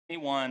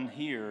Anyone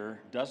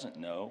here doesn't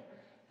know,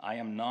 I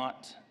am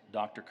not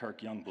Dr. Kirk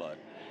Youngblood.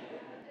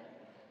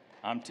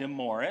 I'm Tim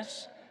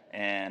Morris,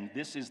 and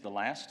this is the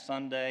last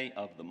Sunday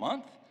of the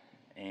month,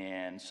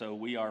 and so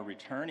we are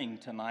returning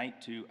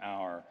tonight to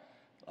our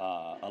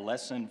a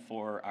lesson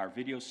for our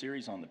video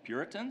series on the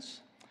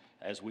Puritans,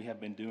 as we have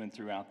been doing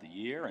throughout the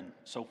year. And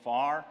so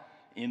far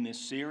in this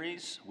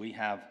series, we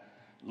have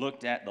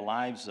looked at the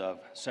lives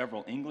of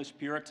several English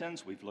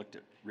Puritans. We've looked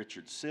at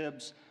Richard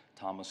Sibbes,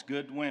 Thomas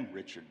Goodwin,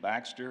 Richard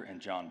Baxter, and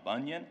John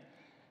Bunyan.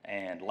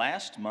 And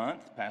last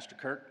month, Pastor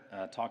Kirk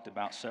talked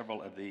about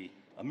several of the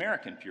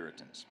American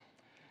Puritans.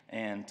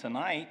 And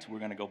tonight, we're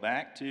going to go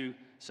back to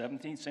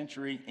 17th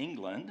century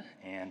England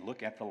and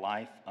look at the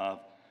life of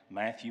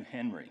Matthew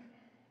Henry.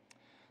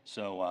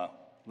 So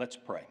let's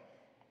pray.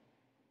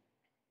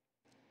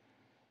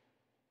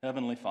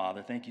 Heavenly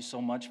Father, thank you so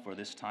much for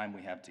this time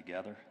we have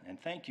together, and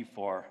thank you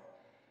for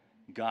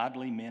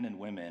godly men and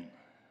women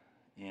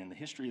in the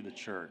history of the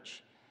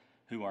church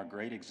who are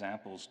great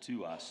examples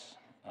to us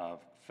of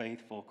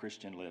faithful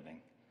Christian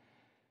living.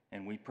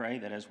 And we pray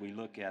that as we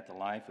look at the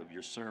life of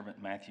your servant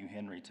Matthew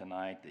Henry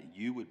tonight, that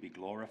you would be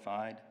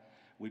glorified.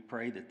 We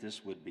pray that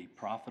this would be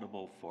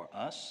profitable for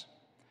us,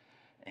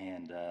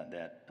 and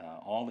that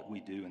all that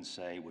we do and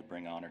say would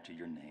bring honor to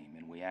your name.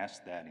 And we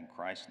ask that in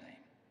Christ's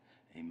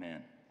name.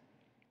 Amen.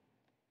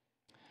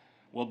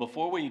 Well,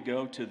 before we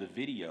go to the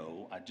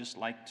video, I'd just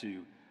like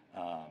to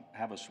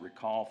have us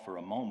recall for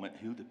a moment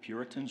who the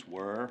Puritans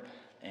were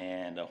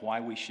and why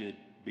we should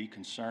be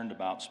concerned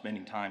about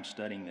spending time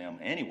studying them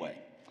anyway.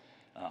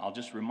 I'll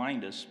just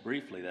remind us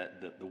briefly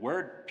that the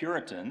word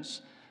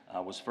Puritans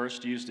was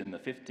first used in the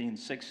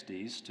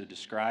 1560s to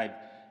describe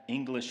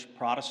English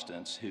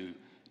Protestants who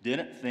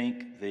didn't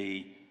think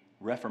the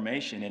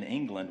Reformation in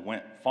England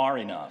went far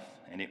enough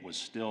and it was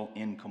still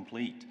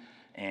incomplete.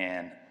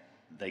 And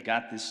they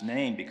got this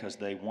name because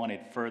they wanted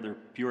further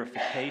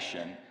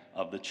purification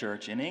of the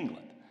church in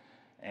England.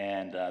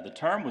 And the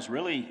term was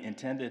really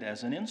intended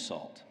as an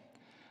insult,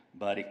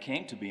 but it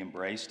came to be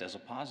embraced as a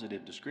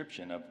positive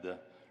description of the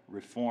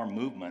reform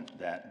movement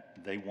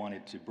that they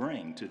wanted to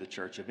bring to the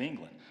Church of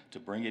England, to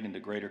bring it into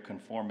greater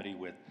conformity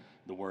with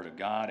the Word of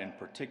God, and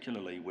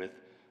particularly with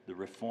the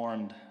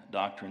Reformed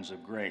doctrines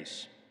of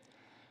grace.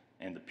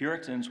 And the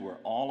Puritans were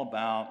all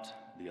about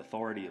the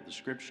authority of the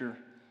Scripture,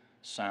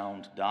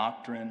 sound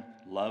doctrine,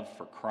 love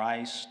for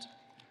Christ,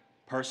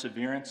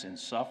 perseverance in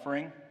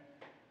suffering,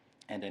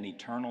 and an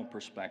eternal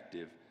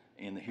perspective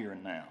in the here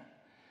and now.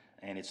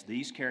 And it's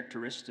these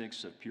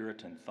characteristics of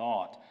Puritan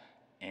thought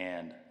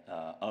and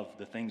of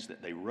the things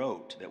that they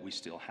wrote that we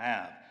still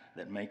have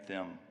that make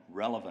them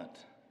relevant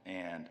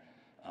and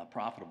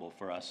profitable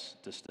for us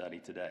to study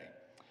today.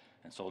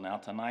 And so now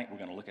tonight we're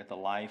going to look at the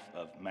life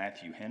of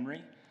Matthew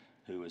Henry,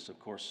 who is of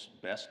course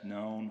best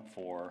known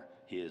for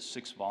his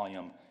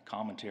 6-volume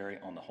commentary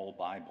on the whole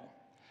Bible.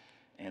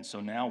 And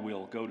so now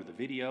we'll go to the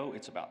video.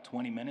 It's about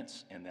 20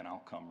 minutes, and then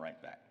I'll come right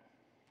back.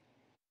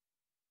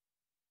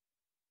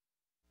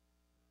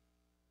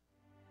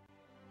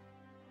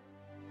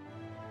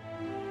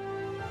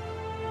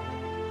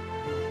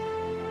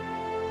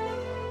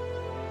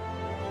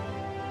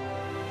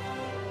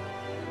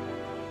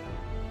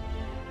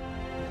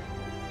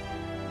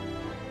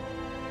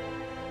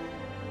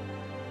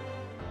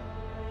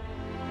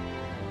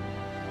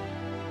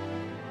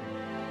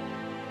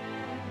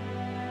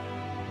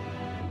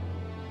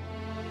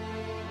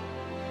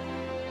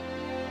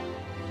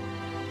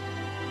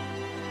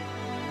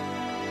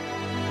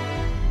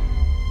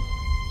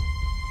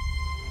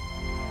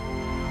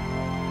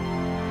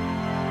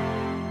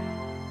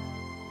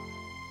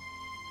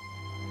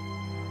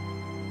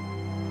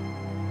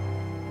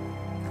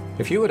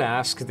 If you would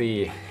ask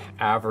the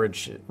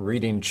average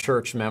reading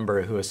church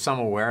member who has some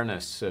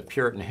awareness of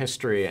Puritan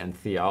history and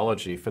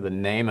theology for the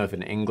name of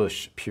an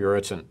English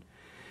Puritan,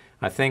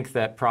 I think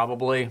that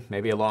probably,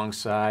 maybe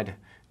alongside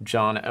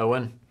John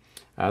Owen,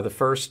 the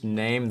first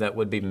name that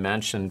would be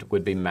mentioned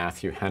would be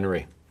Matthew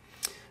Henry.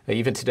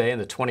 Even today in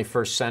the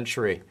 21st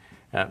century,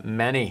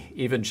 many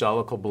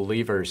evangelical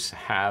believers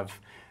have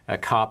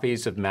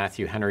copies of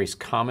Matthew Henry's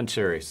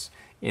commentaries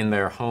in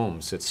their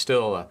homes. It's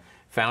still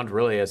found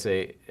really as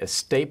a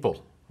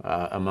staple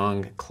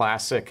among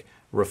classic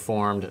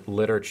Reformed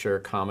literature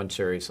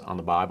commentaries on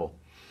the Bible.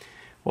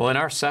 Well, in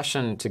our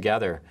session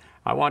together,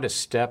 I want to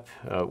step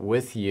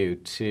with you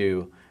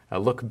to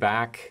look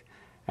back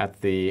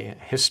at the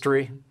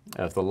history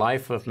of the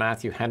life of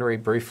Matthew Henry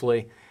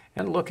briefly,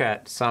 and look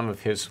at some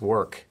of his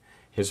work,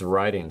 his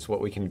writings, what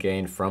we can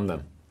gain from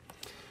them.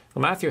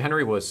 Well, Matthew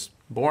Henry was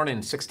born in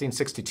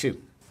 1662.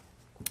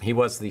 He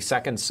was the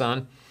second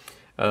son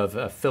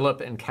of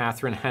Philip and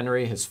Catherine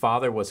Henry. His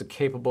father was a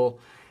capable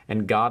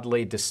and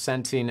godly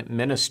dissenting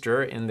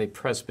minister in the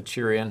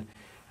Presbyterian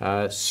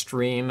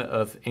stream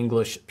of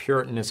English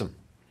Puritanism.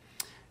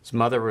 His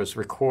mother was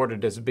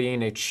recorded as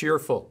being a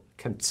cheerful,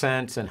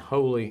 content, and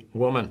holy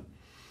woman.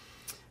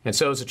 And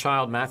so as a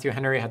child, Matthew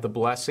Henry had the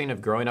blessing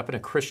of growing up in a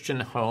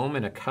Christian home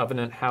in a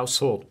covenant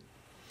household.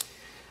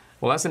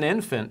 Well, as an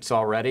infant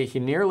already, he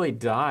nearly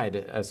died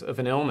of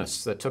an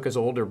illness that took his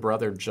older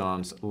brother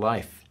John's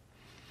life.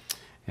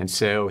 And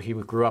so he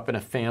grew up in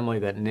a family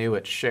that knew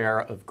its share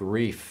of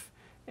grief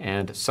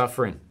and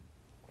suffering.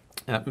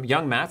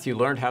 Young Matthew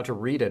learned how to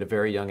read at a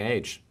very young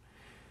age,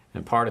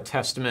 in part a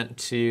testament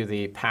to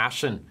the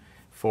passion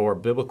for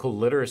biblical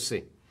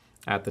literacy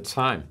at the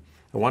time.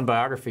 One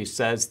biography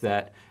says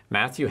that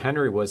Matthew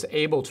Henry was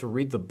able to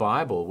read the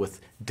Bible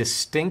with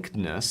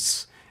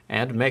distinctness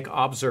and make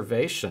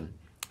observation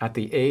at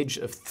the age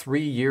of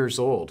 3 years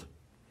old.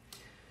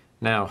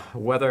 Now,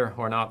 whether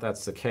or not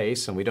that's the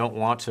case, and we don't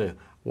want to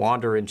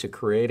wander into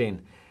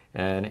creating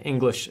an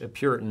English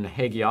Puritan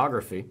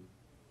hagiography,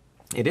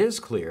 it is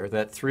clear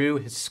that through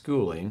his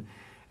schooling,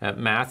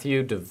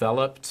 Matthew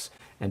developed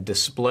and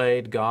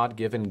displayed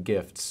God-given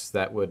gifts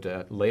that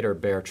would later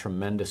bear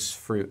tremendous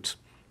fruit.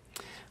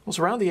 It was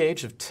around the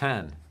age of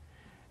 10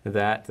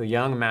 that the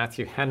young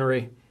Matthew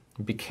Henry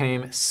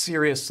became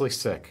seriously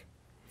sick.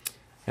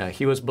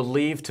 He was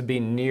believed to be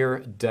near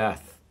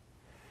death.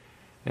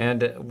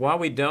 And while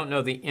we don't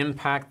know the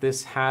impact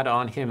this had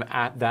on him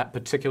at that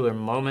particular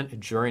moment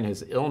during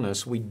his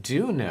illness, we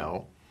do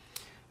know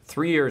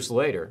 3 years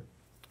later,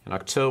 in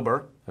October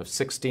of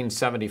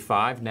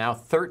 1675, now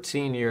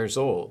 13 years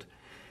old,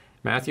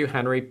 Matthew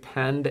Henry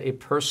penned a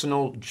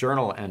personal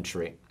journal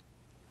entry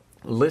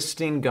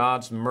listing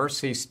God's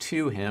mercies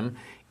to him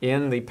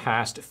in the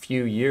past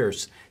few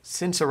years,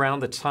 since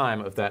around the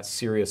time of that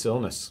serious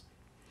illness.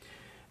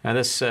 And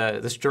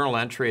this journal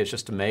entry is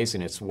just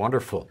amazing. It's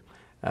wonderful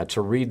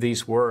to read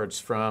these words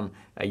from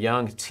a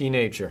young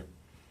teenager.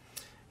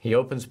 He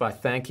opens by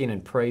thanking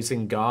and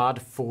praising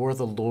God for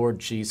the Lord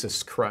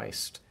Jesus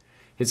Christ,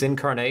 his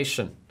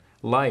incarnation,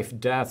 life,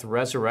 death,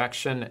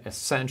 resurrection,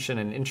 ascension,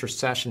 and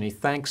intercession. He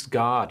thanks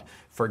God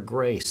for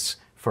grace,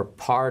 for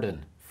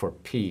pardon, for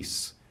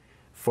peace,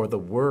 for the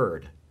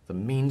word, the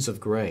means of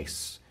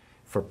grace,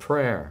 for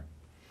prayer,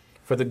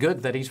 for the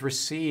good that he's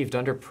received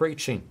under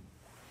preaching,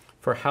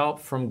 for help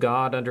from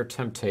God under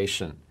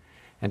temptation.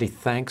 And he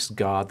thanks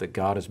God that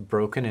God has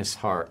broken his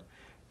heart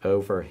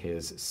over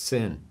his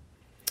sin.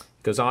 He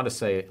goes on to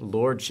say,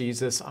 Lord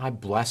Jesus, I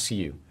bless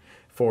you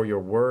for your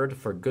word,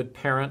 for good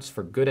parents,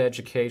 for good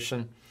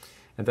education,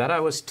 and that I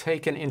was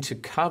taken into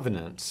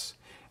covenants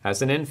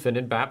as an infant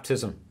in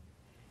baptism.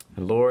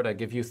 And Lord, I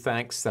give you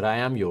thanks that I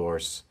am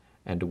yours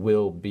and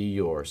will be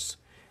yours.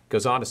 He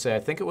goes on to say, I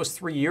think it was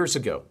 3 years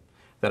ago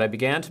that I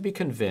began to be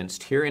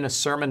convinced, hearing a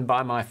sermon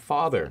by my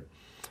father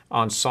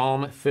on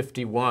Psalm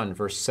 51,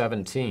 verse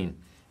 17,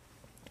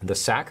 the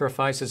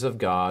sacrifices of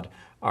God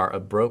are a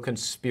broken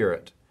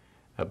spirit,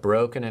 a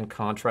broken and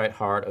contrite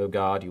heart, O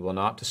God, you will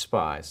not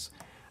despise.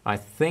 I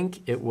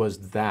think it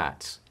was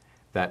that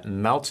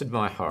melted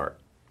my heart,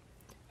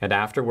 and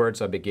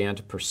afterwards I began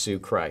to pursue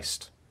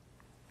Christ.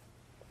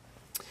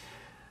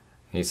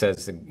 He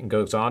says,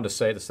 goes on to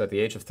say this at the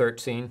age of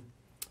 13,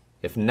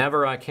 if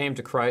never I came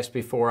to Christ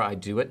before, I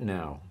do it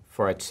now,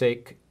 for I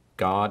take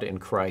God in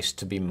Christ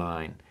to be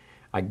mine.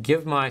 I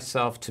give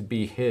myself to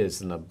be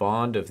his in the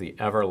bond of the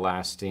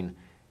everlasting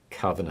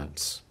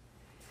covenants.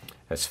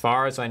 As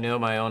far as I know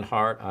my own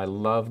heart, I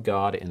love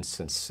God in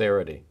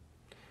sincerity.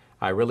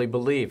 I really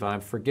believe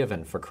I'm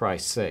forgiven for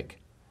Christ's sake.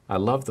 I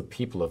love the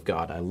people of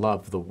God. I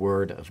love the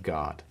Word of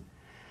God.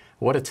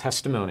 What a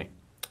testimony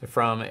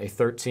from a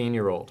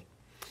 13-year-old.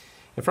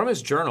 And from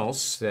his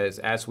journals,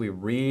 as we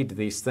read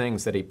these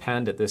things that he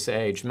penned at this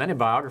age, many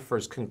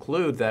biographers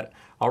conclude that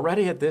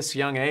already at this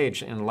young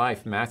age in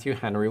life, Matthew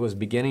Henry was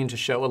beginning to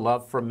show a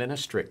love for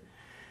ministry,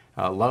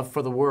 love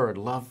for the Word,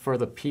 love for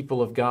the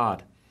people of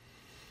God.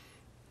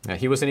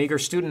 He was an eager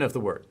student of the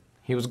Word.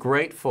 He was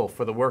grateful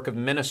for the work of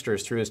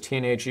ministers through his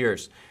teenage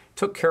years,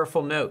 took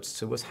careful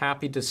notes, and was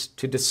happy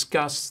to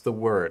discuss the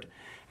Word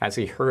as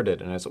he heard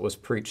it and as it was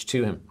preached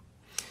to him.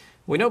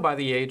 We know by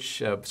the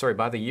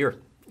year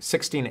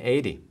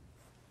 1680,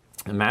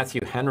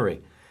 Matthew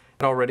Henry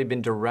had already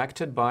been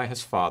directed by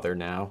his father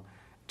now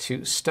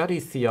to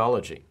study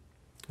theology,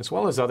 as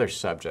well as other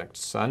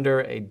subjects, under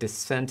a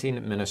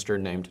dissenting minister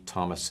named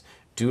Thomas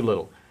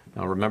Doolittle.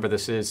 Now remember,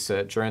 this is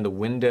during the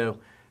window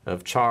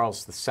of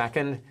Charles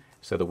II,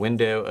 so the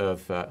window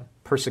of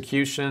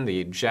persecution, the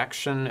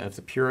ejection of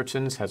the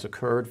Puritans has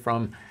occurred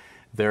from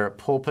their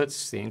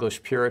pulpits, the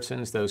English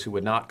Puritans, those who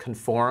would not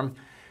conform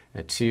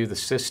to the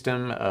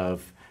system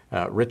of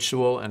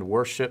ritual and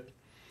worship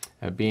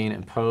being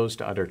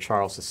imposed under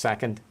Charles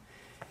II.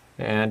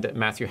 And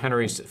Matthew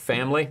Henry's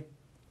family,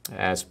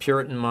 as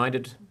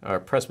Puritan-minded or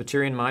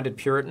Presbyterian-minded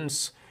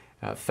Puritans,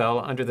 fell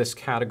under this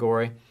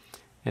category.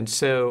 And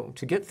so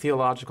to get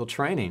theological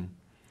training,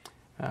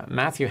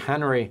 Matthew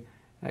Henry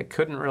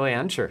couldn't really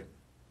enter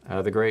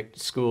the great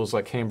schools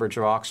like Cambridge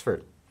or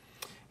Oxford.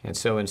 And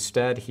so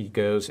instead he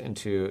goes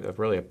into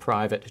a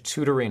private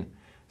tutoring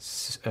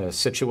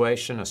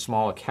situation, a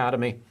small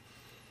academy,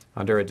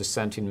 under a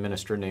dissenting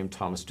minister named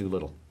Thomas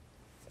Doolittle.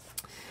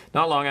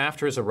 Not long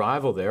after his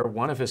arrival there,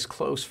 one of his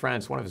close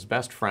friends, one of his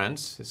best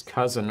friends, his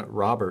cousin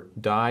Robert,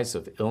 dies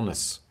of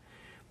illness,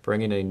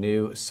 bringing a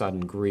new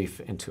sudden grief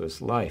into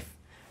his life.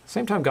 the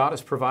same time, God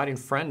is providing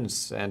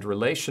friends and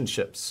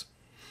relationships.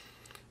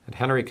 And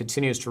Henry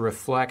continues to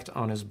reflect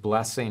on his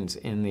blessings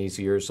in these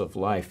years of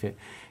life.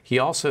 He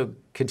also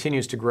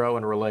continues to grow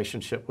in a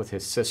relationship with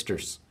his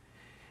sisters.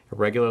 He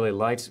regularly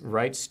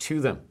writes to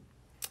them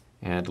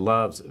and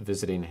loves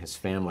visiting his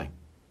family.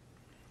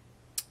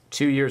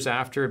 2 years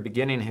after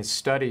beginning his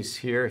studies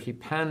here, he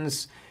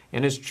pens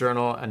in his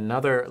journal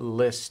another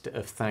list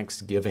of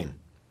thanksgiving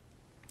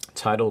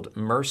titled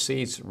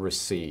Mercies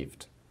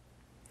Received.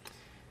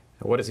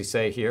 What does he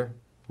say here?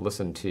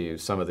 Listen to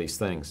some of these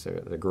things.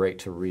 They're great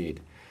to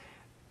read.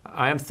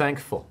 I am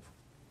thankful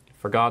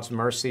for God's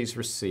mercies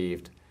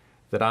received,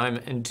 that I'm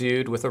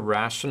endued with a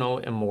rational,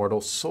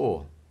 immortal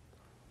soul,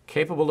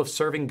 capable of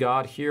serving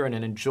God here and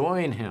in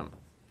enjoying Him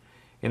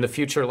in the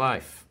future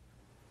life,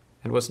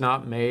 and was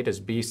not made as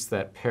beasts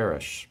that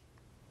perish.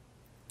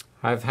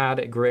 I've had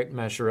a great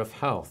measure of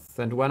health,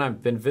 and when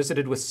I've been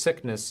visited with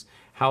sickness,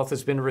 health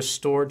has been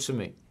restored to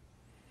me.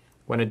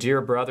 When a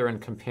dear brother and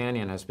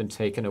companion has been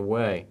taken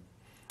away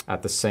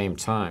at the same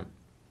time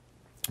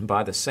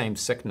by the same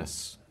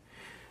sickness,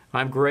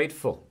 I'm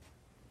grateful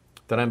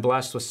that I'm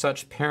blessed with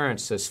such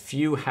parents as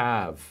few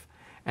have,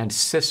 and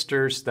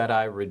sisters that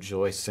I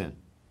rejoice in.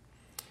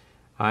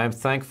 I am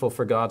thankful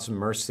for God's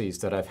mercies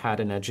that I've had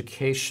an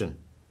education,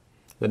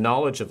 the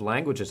knowledge of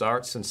languages,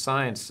 arts, and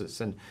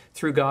sciences, and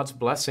through God's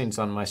blessings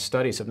on my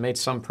studies have made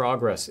some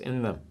progress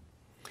in them.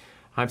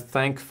 I'm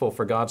thankful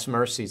for God's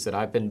mercies that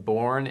I've been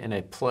born in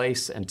a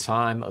place and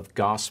time of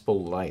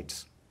gospel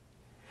light,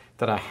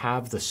 that I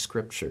have the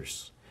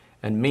scriptures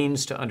and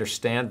means to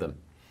understand them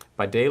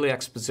by daily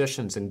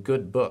expositions and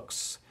good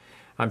books.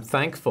 I'm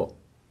thankful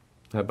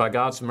that by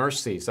God's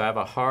mercies I have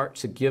a heart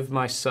to give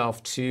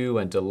myself to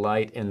and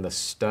delight in the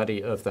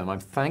study of them.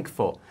 I'm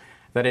thankful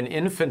that in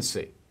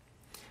infancy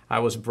I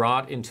was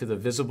brought into the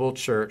visible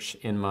church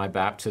in my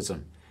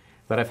baptism,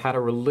 that I've had a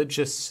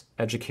religious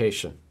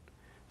education,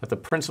 that the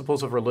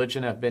principles of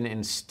religion have been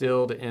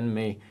instilled in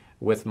me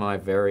with my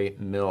very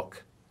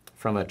milk.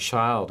 From a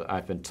child,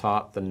 I've been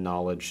taught the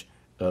knowledge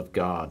of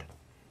God.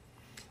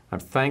 I'm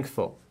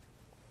thankful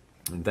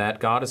that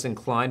God has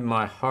inclined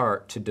my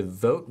heart to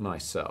devote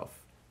myself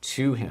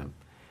to Him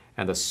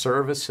and the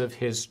service of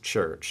His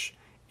church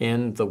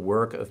in the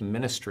work of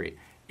ministry,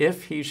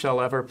 if He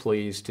shall ever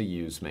please to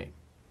use me.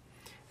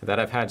 That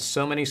I've had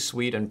so many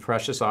sweet and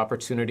precious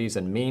opportunities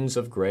and means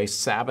of grace,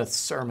 Sabbath,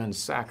 sermons,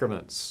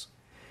 sacraments,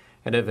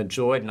 and have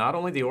enjoyed not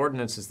only the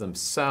ordinances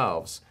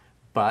themselves,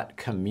 but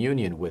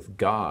communion with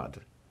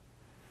God.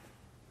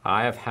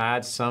 I have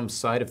had some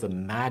sight of the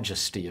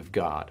majesty of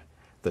God,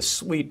 the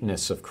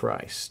sweetness of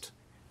Christ,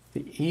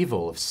 the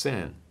evil of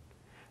sin,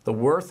 the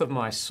worth of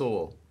my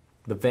soul,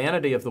 the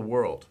vanity of the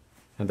world,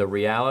 and the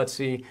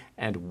reality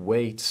and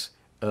weight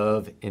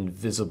of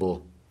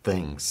invisible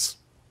things.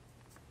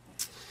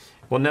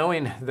 Well,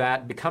 knowing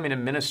that becoming a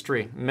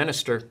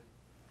minister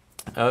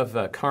of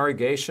a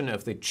congregation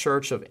of the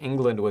Church of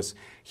England was,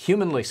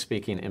 humanly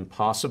speaking,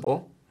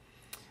 impossible,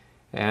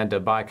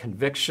 and by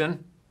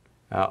conviction,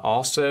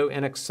 also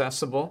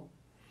inaccessible,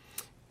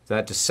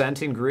 that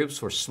dissenting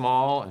groups were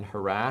small and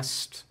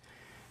harassed.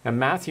 And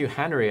Matthew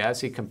Henry,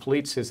 as he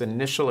completes his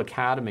initial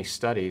academy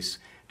studies,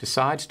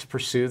 decides to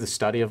pursue the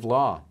study of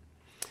law.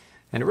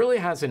 And it really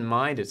has in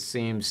mind, it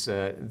seems,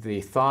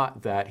 the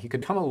thought that he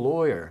could become a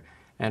lawyer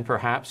and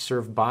perhaps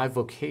serve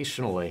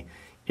bivocationally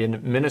in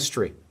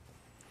ministry.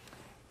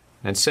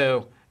 And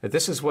so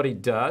this is what he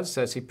does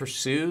as he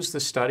pursues the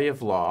study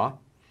of law.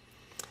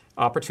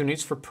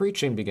 Opportunities for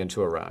preaching begin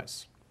to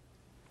arise.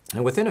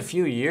 And within a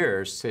few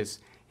years,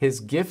 his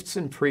gifts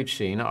in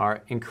preaching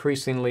are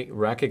increasingly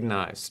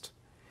recognized.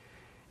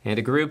 And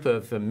a group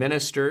of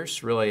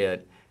ministers, really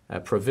a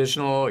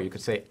provisional, or you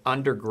could say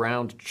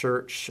underground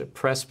church,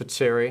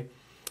 presbytery,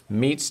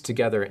 meets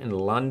together in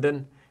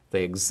London.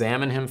 They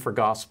examine him for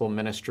gospel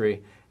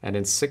ministry, and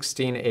in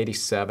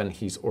 1687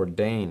 he's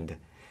ordained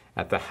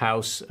at the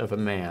house of a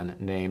man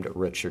named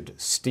Richard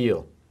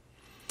Steele.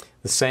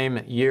 The same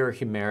year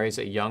he marries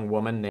a young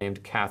woman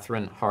named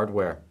Catherine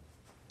Hardware.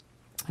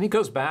 And he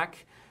goes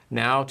back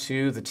now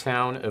to the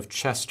town of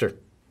Chester,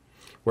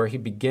 where he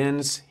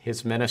begins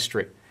his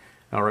ministry.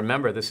 Now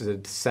remember, this is a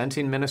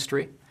dissenting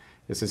ministry.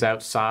 This is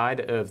outside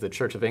of the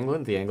Church of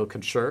England, the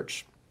Anglican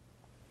Church.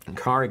 And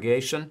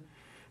congregation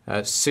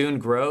soon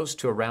grows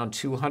to around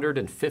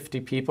 250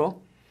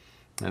 people.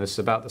 And this is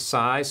about the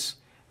size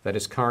that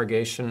his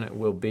congregation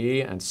will be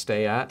and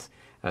stay at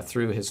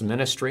through his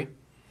ministry.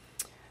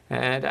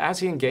 And as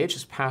he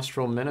engages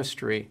pastoral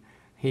ministry,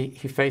 he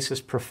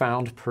faces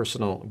profound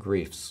personal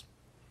griefs.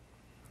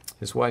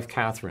 His wife,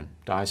 Catherine,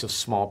 dies of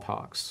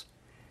smallpox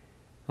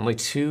only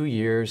 2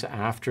 years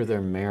after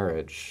their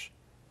marriage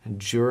and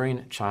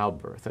during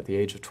childbirth at the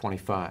age of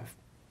 25.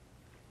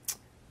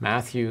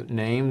 Matthew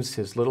names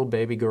his little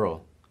baby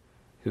girl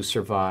who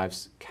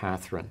survives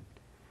Catherine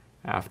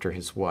after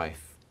his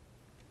wife.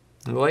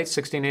 And the late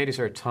 1680s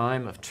are a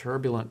time of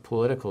turbulent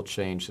political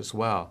change as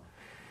well.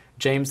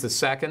 James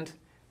II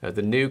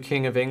The new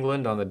King of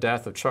England, on the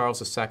death of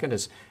Charles II,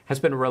 has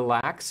been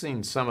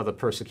relaxing some of the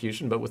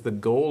persecution, but with the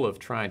goal of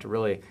trying to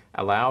really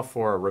allow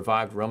for a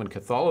revived Roman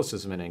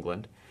Catholicism in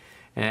England.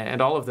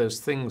 And all of those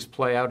things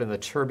play out in the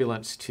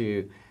turbulence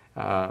to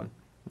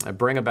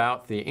bring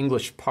about the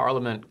English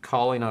Parliament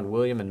calling on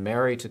William and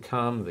Mary to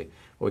come, what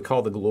we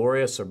call the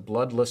Glorious or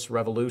Bloodless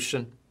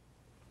Revolution.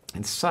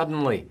 And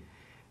suddenly,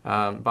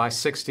 by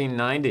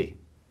 1690,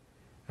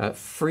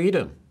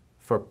 freedom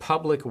for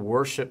public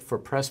worship for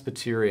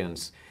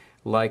Presbyterians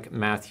like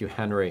Matthew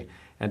Henry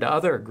and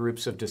other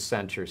groups of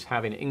dissenters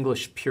having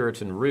English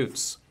Puritan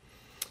roots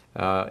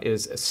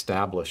is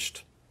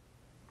established.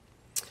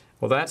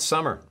 Well, that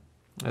summer,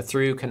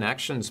 through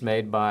connections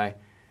made by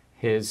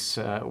his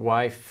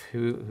wife,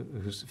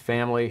 whose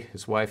family,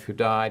 his wife who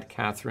died,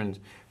 Catherine,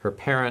 her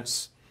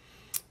parents,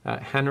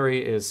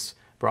 Henry is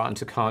brought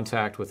into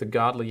contact with a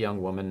godly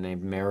young woman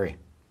named Mary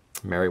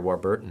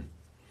Warburton.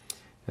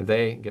 And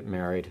they get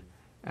married,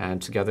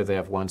 and together they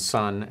have one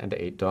son and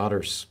 8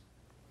 daughters.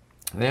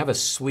 They have a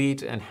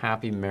sweet and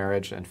happy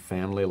marriage and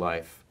family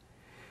life,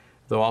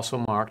 though also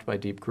marked by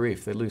deep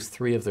grief. They lose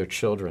 3 of their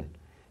children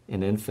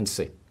in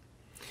infancy.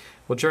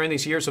 Well, during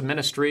these years of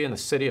ministry in the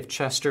city of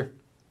Chester,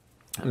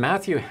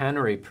 Matthew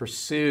Henry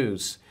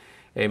pursues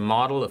a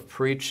model of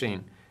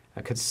preaching,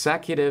 a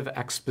consecutive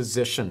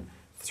exposition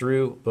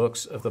through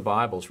books of the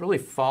Bible, really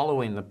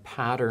following the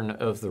pattern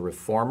of the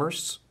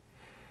Reformers.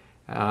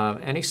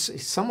 And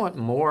he's somewhat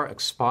more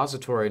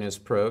expository in his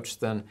approach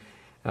than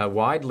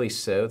widely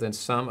so than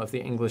some of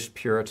the English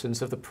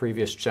Puritans of the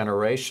previous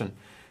generation,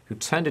 who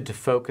tended to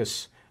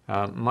focus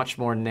much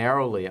more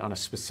narrowly on a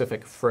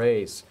specific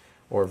phrase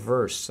or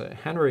verse.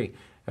 Henry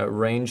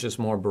ranges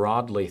more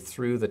broadly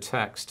through the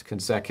text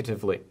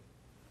consecutively.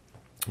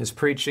 His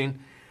preaching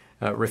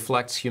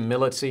reflects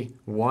humility,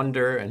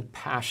 wonder, and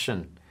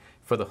passion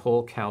for the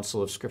whole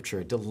counsel of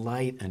Scripture,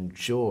 delight and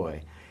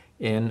joy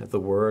in the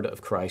word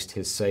of Christ,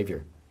 his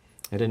Savior,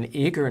 and an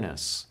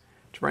eagerness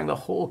to bring the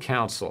whole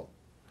counsel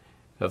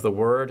of the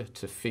word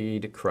to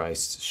feed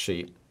Christ's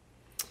sheep.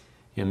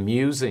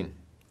 Musing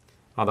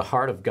on the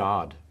heart of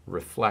God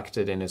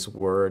reflected in his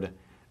word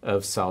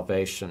of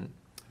salvation.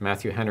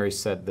 Matthew Henry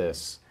said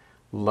this: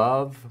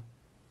 "Love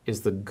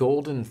is the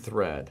golden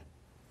thread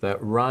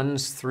that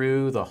runs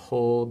through the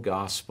whole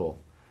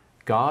gospel.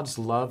 God's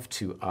love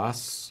to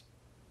us,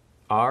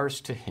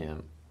 ours to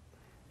him,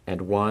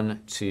 and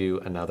one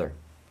to another."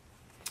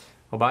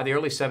 Well, by the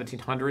early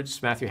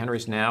 1700s, Matthew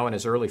Henry's now in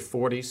his early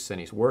 40s, and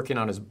he's working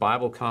on his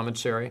Bible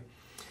commentary.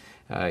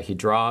 He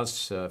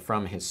draws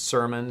from his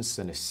sermons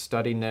and his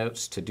study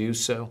notes to do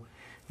so.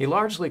 He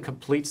largely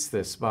completes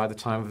this by the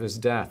time of his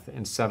death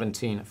in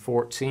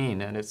 1714,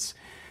 and it's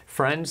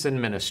friends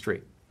in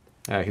ministry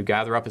who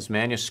gather up his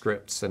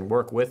manuscripts and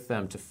work with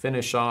them to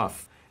finish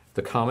off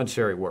the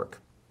commentary work.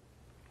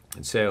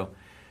 And so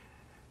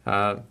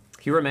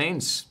he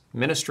remains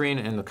ministering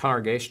in the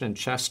congregation in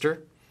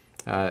Chester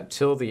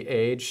till the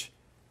age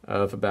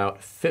of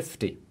about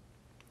 50.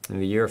 In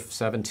the year of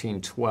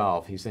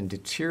 1712, he's in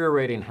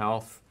deteriorating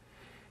health.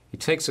 He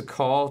takes a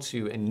call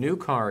to a new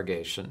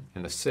congregation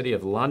in the city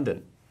of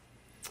London.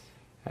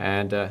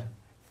 And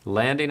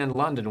landing in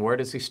London, where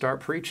does he start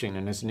preaching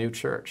in his new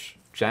church?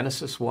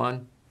 Genesis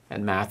 1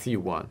 and Matthew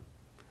 1.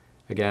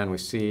 Again, we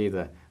see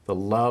the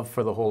love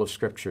for the whole of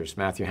Scriptures,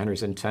 Matthew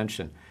Henry's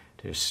intention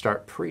to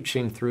start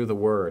preaching through the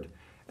Word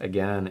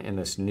again in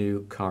this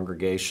new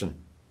congregation.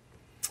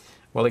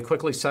 Well, he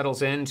quickly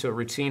settles into a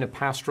routine of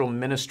pastoral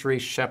ministry,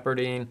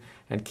 shepherding,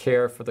 and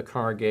care for the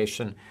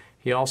congregation.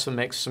 He also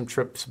makes some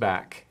trips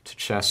back to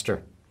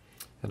Chester.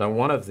 And on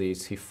one of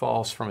these, he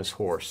falls from his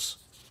horse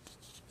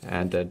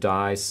and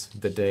dies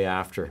the day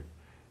after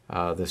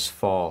this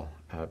fall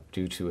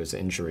due to his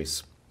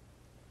injuries.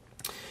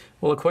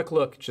 Well, a quick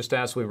look, just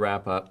as we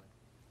wrap up,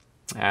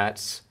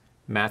 at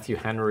Matthew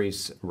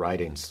Henry's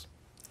writings.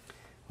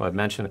 Well, I've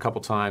mentioned a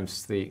couple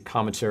times the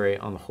commentary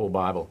on the whole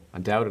Bible.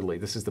 Undoubtedly,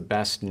 this is the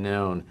best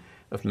known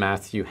of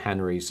Matthew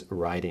Henry's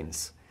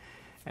writings.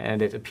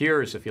 And it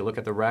appears, if you look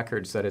at the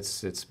records, that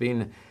it's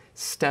been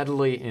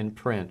steadily in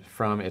print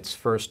from its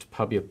first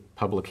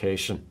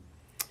publication.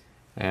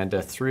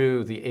 And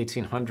through the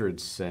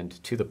 1800s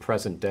and to the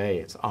present day,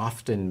 it's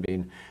often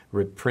been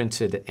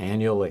reprinted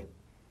annually.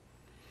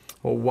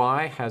 Well,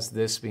 why has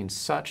this been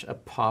such a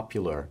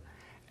popular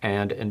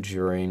and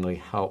enduringly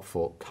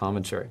helpful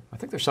commentary? I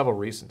think there's several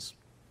reasons.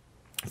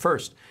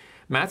 First,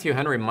 Matthew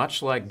Henry,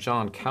 much like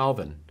John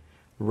Calvin,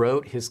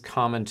 wrote his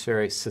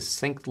commentary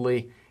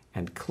succinctly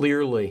and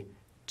clearly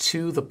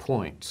to the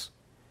point.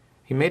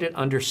 He made it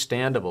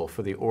understandable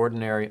for the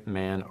ordinary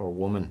man or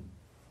woman.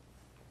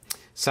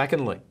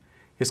 Secondly,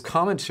 his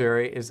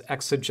commentary is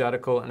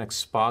exegetical and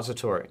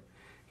expository.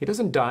 He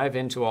doesn't dive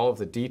into all of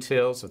the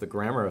details of the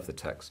grammar of the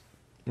text,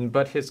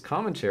 but his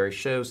commentary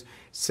shows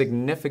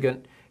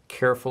significant,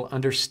 careful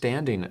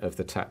understanding of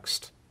the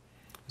text.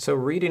 So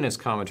reading his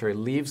commentary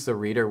leaves the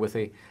reader with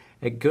a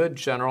good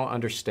general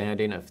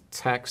understanding of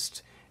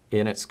text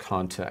in its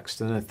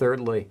context. And then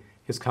thirdly,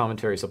 his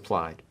commentary is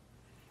applied.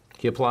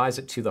 He applies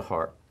it to the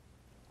heart.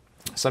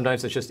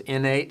 Sometimes it's just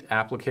innate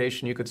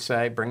application, you could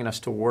say, bringing us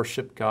to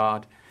worship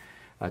God,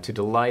 to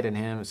delight in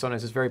Him.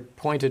 Sometimes it's very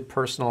pointed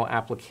personal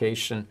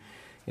application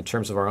in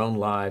terms of our own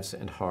lives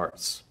and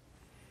hearts.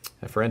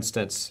 For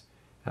instance,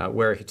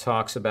 where he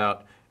talks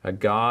about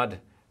God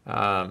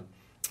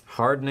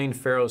hardening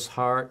Pharaoh's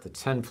heart, the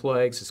 10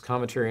 plagues, his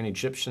commentary on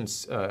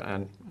Egyptians,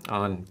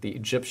 on the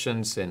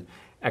Egyptians in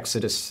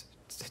Exodus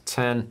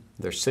 10,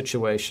 their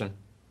situation.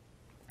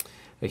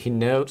 He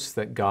notes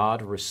that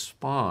God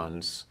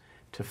responds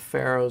to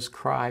Pharaoh's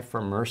cry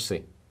for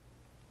mercy.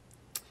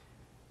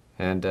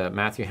 And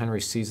Matthew Henry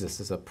sees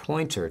this as a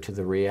pointer to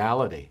the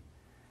reality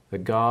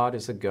that God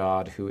is a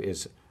God who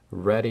is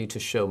ready to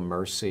show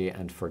mercy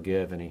and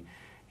forgive. And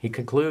he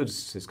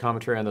concludes his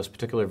commentary on those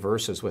particular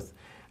verses with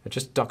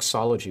just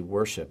doxology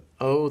worship.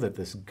 Oh, that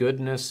this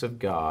goodness of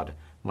God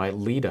might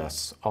lead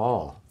us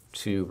all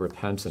to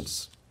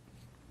repentance.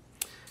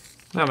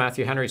 Now,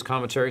 Matthew Henry's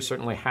commentary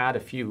certainly had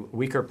a few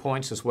weaker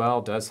points as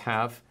well, does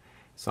have.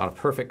 It's not a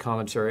perfect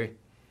commentary.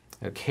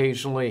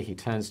 Occasionally, he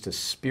tends to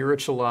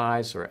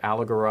spiritualize or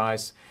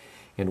allegorize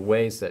in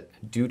ways that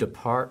do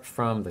depart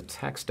from the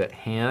text at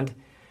hand.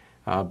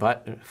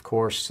 But, of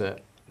course,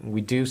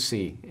 we do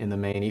see in the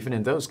main, even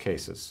in those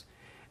cases,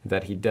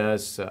 that he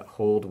does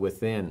hold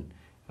within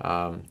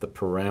the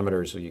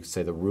parameters, or you could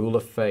say the rule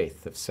of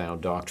faith of sound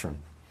doctrine,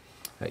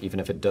 even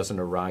if it doesn't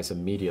arise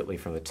immediately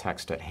from the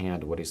text at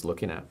hand, what he's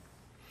looking at.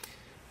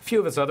 A few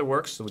of his other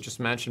works, we'll just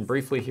mention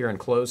briefly here in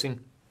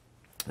closing.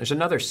 There's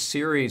another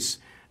series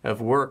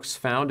of works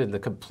found in the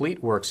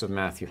complete works of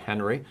Matthew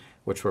Henry,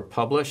 which were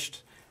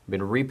published,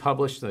 been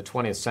republished in the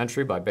 20th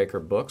century by Baker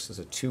Books as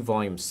a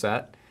 2-volume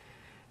set,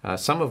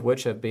 some of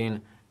which have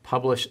been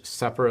published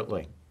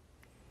separately.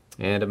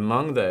 And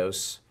among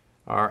those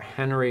are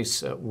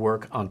Henry's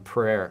work on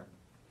prayer.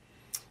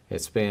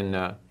 It's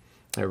been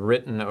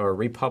written or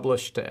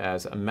republished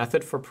as A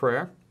Method for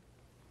Prayer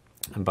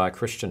by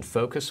Christian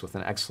Focus, with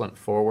an excellent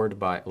foreword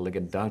by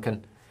Ligon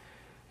Duncan.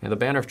 And the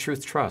Banner of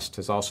Truth Trust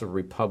has also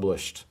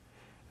republished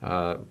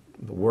the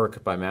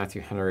work by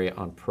Matthew Henry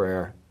on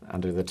prayer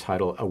under the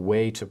title A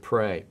Way to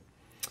Pray,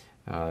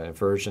 a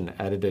version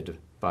edited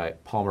by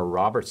Palmer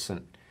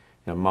Robertson,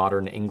 a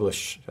modern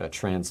English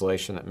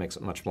translation that makes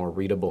it much more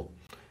readable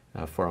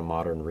for a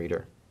modern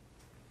reader.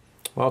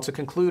 Well, to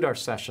conclude our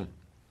session,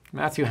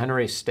 Matthew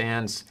Henry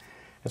stands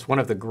as one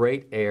of the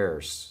great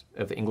heirs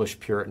of English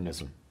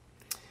Puritanism,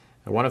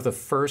 one of the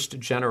first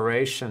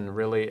generation,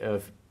 really,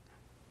 of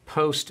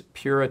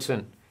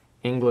post-Puritan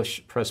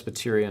English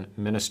Presbyterian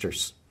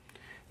ministers.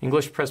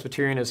 English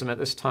Presbyterianism at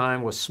this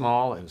time was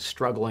small, it was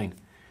struggling,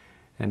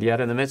 and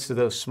yet in the midst of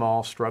those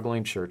small,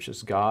 struggling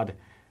churches, God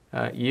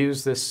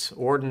used this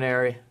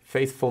ordinary,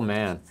 faithful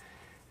man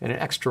in an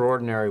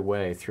extraordinary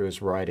way through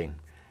his writing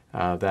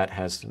that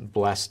has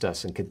blessed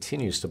us and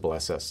continues to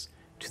bless us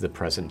to the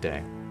present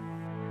day.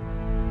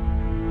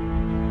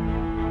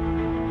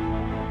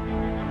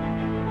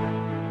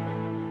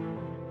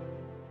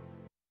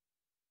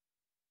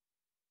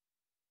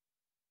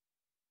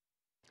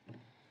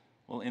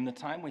 Well, in the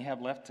time we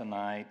have left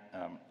tonight,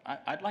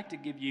 I'd like to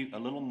give you a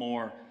little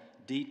more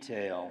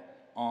detail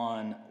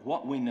on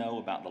what we know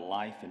about the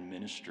life and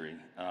ministry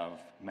of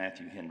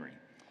Matthew Henry.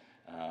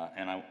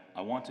 And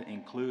I want to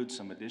include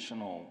some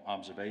additional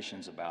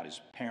observations about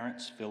his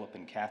parents, Philip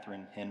and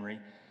Catherine Henry.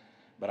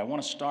 But I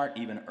want to start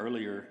even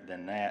earlier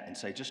than that and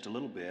say just a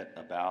little bit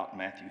about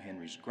Matthew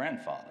Henry's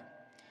grandfather.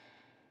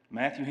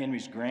 Matthew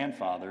Henry's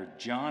grandfather,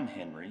 John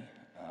Henry,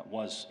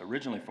 was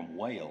originally from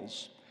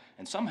Wales,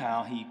 and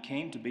somehow he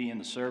came to be in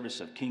the service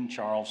of King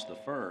Charles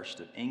I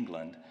of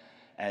England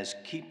as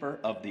keeper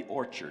of the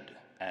orchard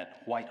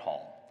at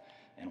Whitehall.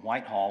 And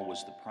Whitehall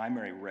was the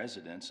primary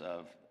residence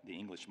of the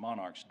English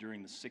monarchs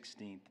during the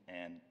 16th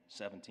and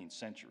 17th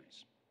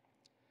centuries.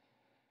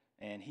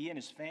 And he and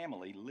his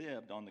family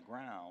lived on the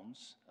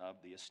grounds of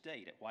the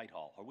estate at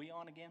Whitehall. Are we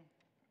on again?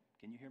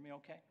 Can you hear me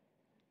okay?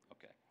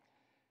 Okay.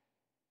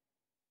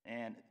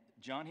 And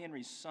John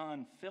Henry's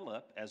son,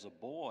 Philip, as a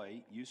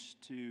boy,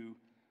 used to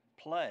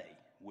play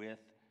with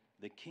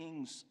the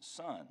king's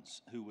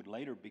sons, who would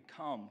later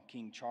become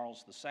King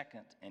Charles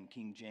II and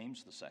King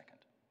James II.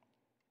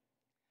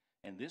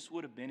 And this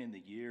would have been in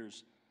the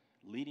years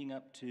leading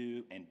up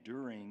to and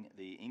during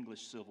the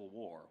English Civil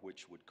War,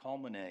 which would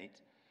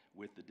culminate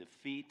with the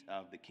defeat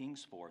of the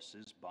king's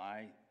forces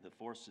by the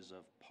forces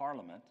of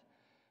Parliament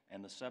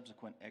and the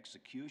subsequent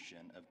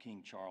execution of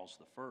King Charles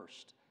I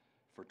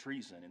for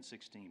treason in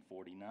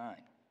 1649.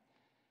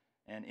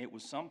 And it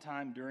was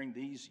sometime during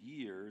these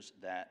years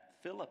that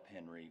Philip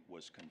Henry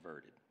was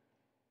converted.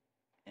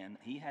 And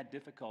he had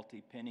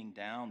difficulty pinning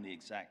down the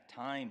exact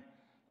time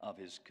of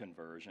his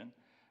conversion,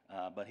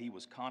 but he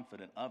was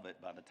confident of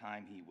it by the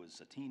time he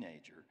was a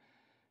teenager.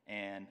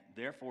 And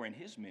therefore, in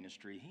his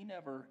ministry, he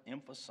never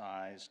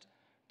emphasized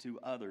to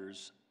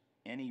others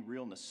any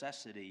real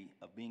necessity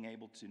of being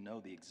able to know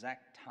the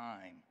exact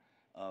time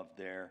of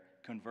their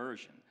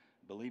conversion,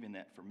 believing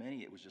that for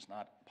many it was just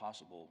not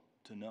possible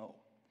to know.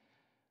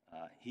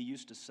 He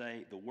used to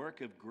say, the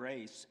work of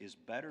grace is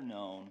better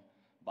known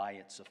by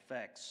its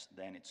effects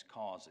than its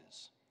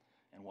causes.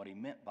 And what he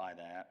meant by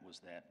that was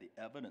that the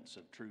evidence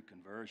of true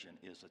conversion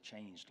is a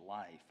changed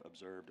life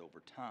observed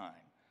over time.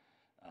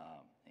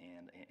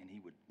 And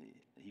he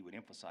would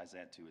emphasize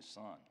that to his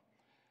son.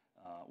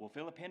 Well,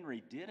 Philip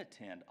Henry did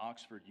attend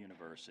Oxford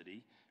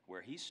University,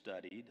 where he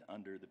studied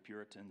under the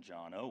Puritan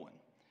John Owen.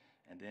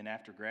 And then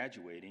after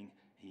graduating,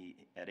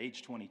 at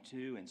age 22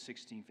 in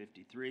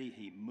 1653,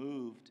 he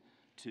moved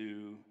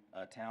to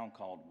a town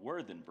called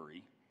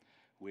Worthenbury,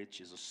 which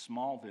is a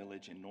small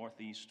village in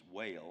northeast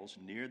Wales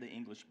near the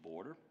English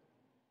border.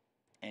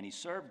 And he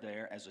served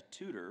there as a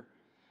tutor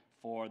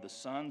for the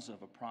sons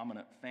of a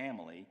prominent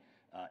family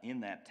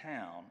in that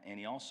town. And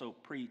he also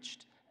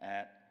preached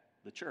at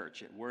the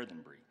church at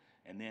Worthenbury.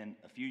 And then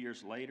a few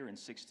years later, in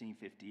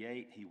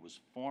 1658, he was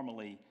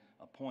formally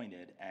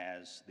appointed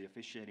as the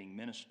officiating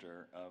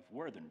minister of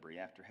Worthenbury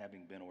after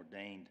having been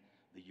ordained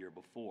the year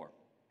before.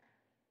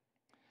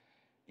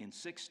 In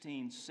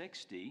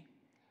 1660,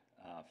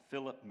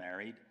 Philip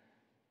married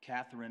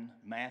Catherine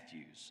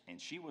Matthews, and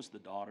she was the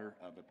daughter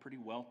of a pretty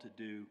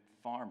well-to-do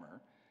farmer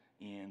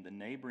in the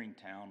neighboring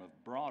town of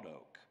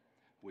Broadoak,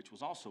 which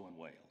was also in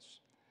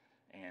Wales.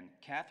 And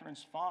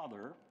Catherine's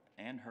father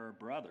and her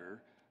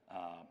brother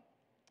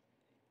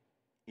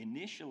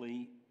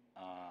initially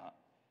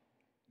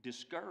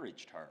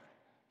discouraged her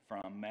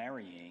from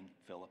marrying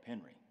Philip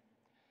Henry.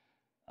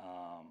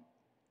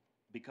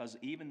 Because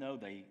even though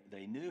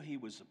they knew he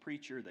was a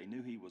preacher, they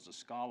knew he was a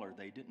scholar,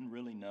 they didn't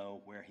really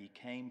know where he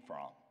came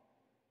from.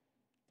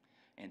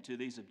 And to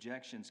these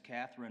objections,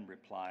 Catherine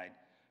replied,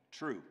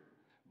 "True,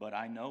 but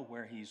I know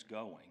where he's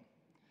going,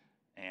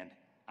 and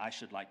I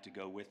should like to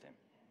go with him."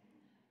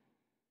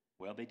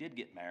 Well, they did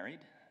get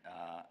married,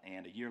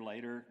 and a year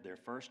later, their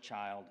first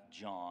child,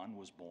 John,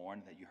 was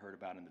born, that you heard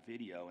about in the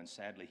video, and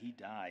sadly, he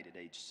died at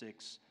age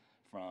 6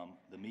 from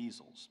the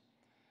measles.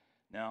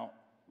 Now,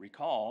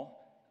 recall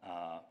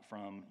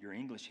from your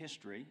English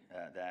history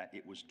that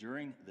it was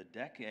during the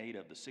decade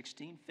of the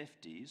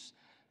 1650s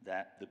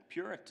that the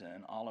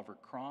Puritan Oliver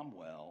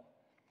Cromwell,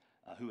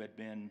 who had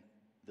been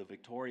the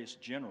victorious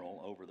general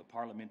over the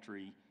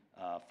parliamentary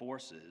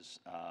forces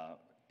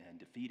and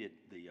defeated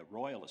the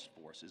royalist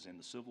forces in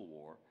the Civil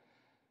War,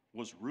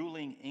 was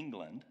ruling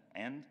England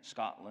and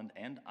Scotland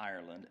and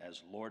Ireland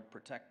as Lord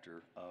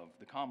Protector of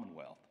the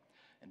Commonwealth.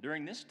 And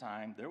during this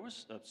time, there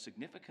was a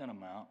significant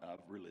amount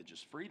of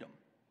religious freedom,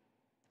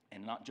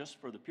 and not just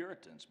for the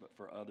Puritans, but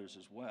for others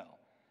as well.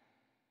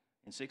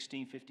 In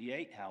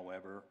 1658,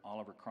 however,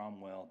 Oliver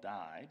Cromwell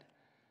died,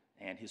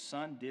 and his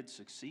son did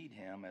succeed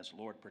him as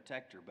Lord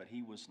Protector, but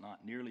he was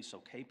not nearly so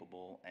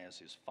capable as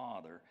his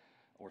father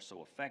or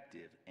so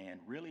effective. And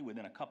really,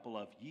 within a couple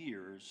of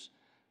years,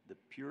 the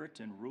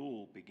Puritan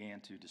rule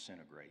began to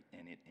disintegrate,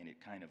 and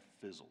it kind of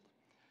fizzled.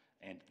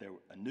 And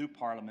a new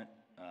parliament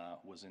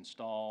was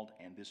installed,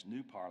 and this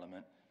new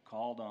parliament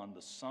called on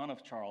the son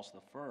of Charles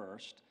I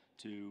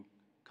to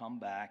come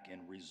back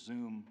and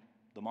resume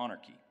the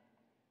monarchy.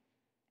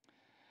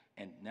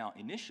 And now,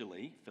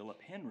 initially,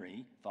 Philip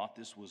Henry thought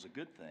this was a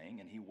good thing,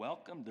 and he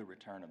welcomed the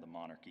return of the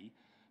monarchy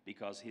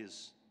because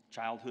his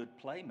childhood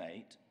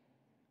playmate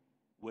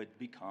would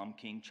become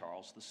King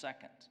Charles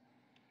II.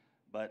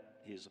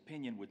 But his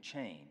opinion would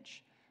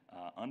change.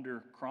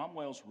 Under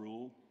Cromwell's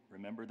rule,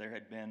 remember, there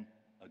had been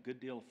a good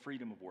deal of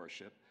freedom of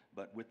worship,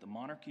 but with the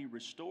monarchy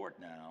restored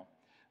now,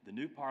 the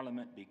new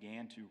parliament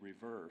began to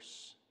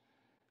reverse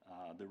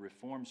the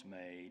reforms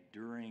made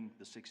during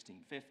the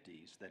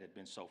 1650s that had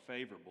been so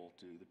favorable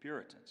to the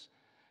Puritans.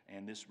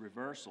 And this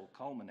reversal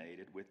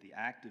culminated with the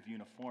Act of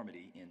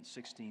Uniformity in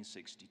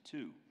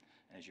 1662.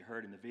 As you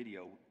heard in the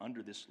video,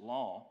 under this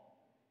law,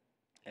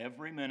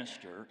 every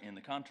minister in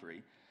the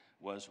country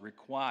was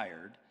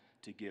required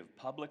to give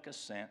public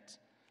assent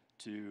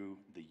to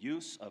the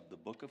use of the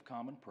Book of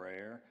Common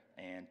Prayer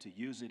and to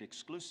use it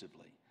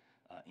exclusively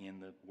in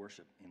the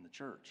worship in the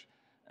church.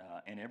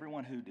 And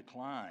everyone who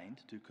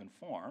declined to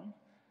conform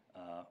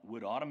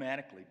would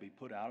automatically be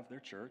put out of their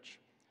church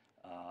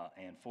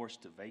and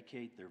forced to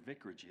vacate their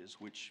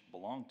vicarages, which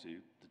belonged to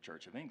the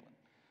Church of England,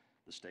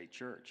 the state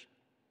church.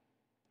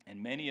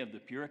 And many of the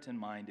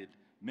Puritan-minded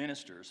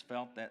ministers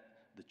felt that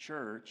the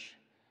church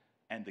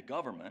and the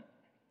government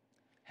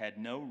had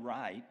no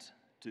right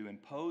to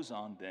impose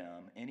on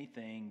them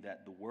anything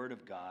that the Word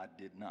of God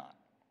did not.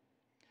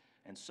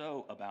 And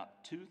so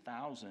about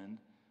 2,000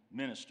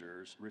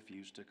 ministers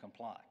refused to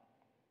comply.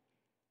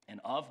 And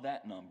of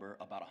that number,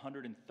 about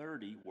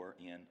 130 were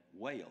in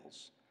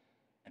Wales,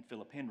 and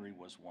Philip Henry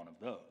was one of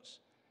those.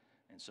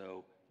 And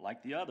so,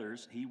 like the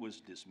others, he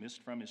was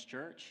dismissed from his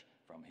church,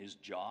 from his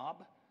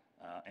job,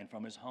 and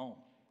from his home.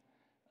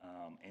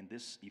 And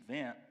this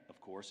event,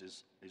 of course,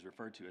 is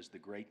referred to as the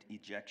Great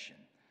Ejection.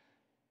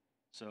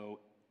 So,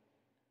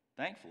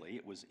 thankfully,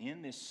 it was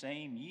in this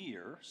same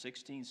year,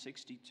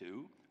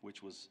 1662,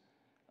 which was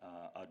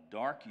a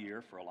dark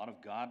year for a lot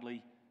of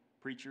godly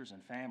preachers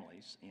and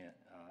families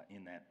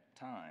in that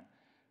time,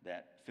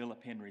 that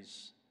Philip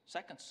Henry's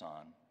second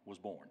son was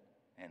born,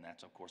 and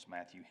that's, of course,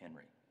 Matthew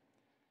Henry.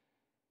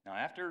 Now,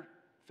 after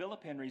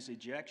Philip Henry's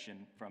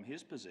ejection from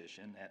his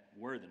position at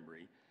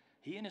Worthenbury,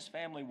 he and his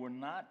family were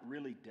not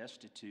really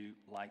destitute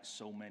like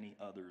so many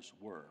others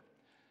were.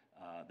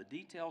 The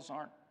details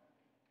aren't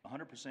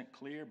 100%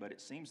 clear, but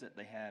it seems that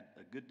they had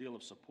a good deal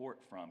of support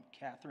from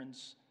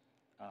Catherine's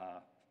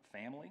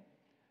family,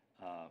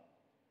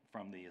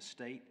 from the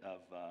estate of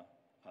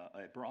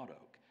at Broad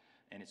Oak.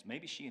 And it's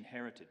maybe she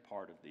inherited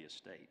part of the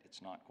estate.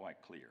 It's not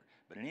quite clear.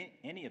 But in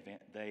any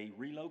event, they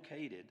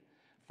relocated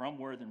from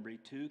Worthenbury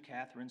to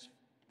Catherine's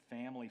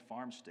family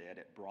farmstead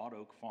at Broad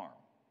Oak Farm.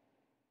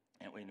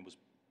 And it was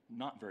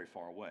not very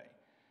far away.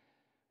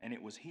 And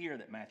it was here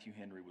that Matthew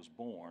Henry was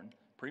born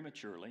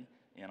prematurely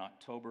in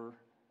October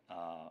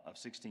of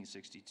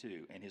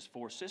 1662. And his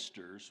 4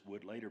 sisters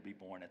would later be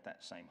born at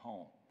that same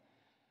home.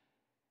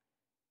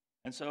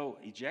 And so,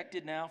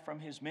 ejected now from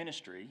his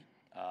ministry,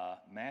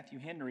 Matthew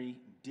Henry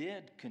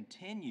did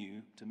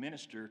continue to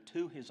minister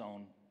to his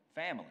own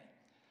family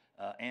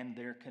and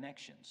their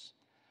connections.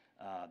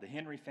 The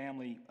Henry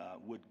family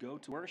would go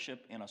to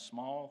worship in a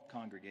small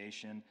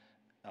congregation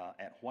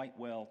at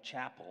Whitewell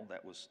Chapel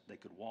that they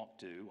could walk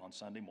to on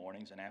Sunday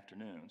mornings and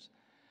afternoons,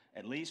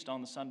 at least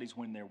on the Sundays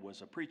when there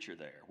was a preacher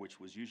there, which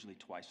was usually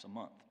twice a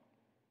month.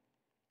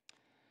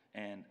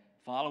 And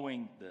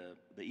following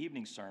the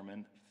evening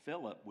sermon,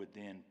 Philip would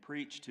then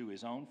preach to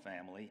his own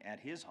family at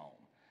his home.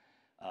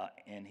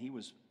 And he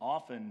was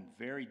often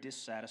very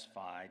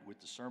dissatisfied with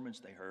the sermons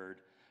they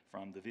heard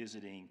from the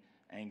visiting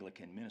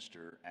Anglican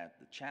minister at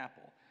the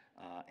chapel.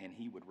 And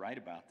he would write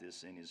about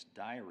this in his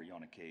diary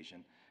on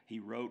occasion. He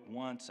wrote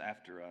once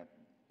after a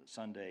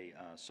Sunday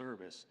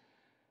service,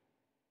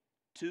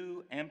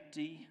 "2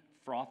 empty,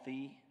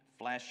 frothy,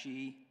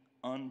 flashy,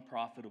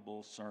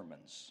 unprofitable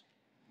sermons.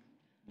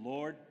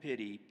 Lord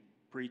pity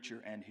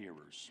preacher and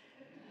hearers."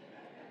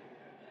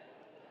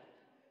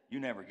 You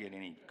never get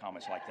any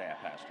comments like that,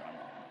 Pastor. I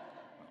know.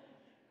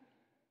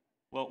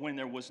 Well, when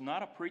there was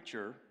not a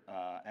preacher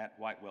at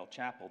Whitewell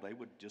Chapel, they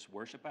would just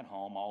worship at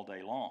home all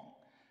day long.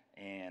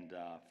 And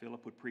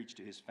Philip would preach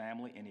to his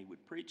family, and he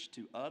would preach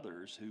to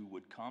others who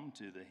would come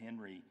to the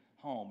Henry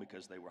home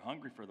because they were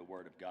hungry for the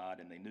Word of God,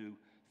 and they knew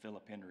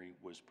Philip Henry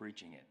was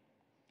preaching it.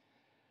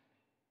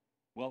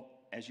 Well,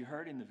 as you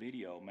heard in the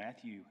video,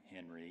 Matthew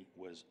Henry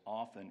was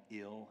often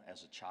ill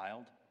as a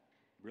child,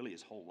 really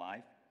his whole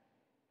life.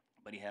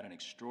 But he had an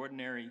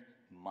extraordinary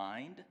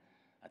mind.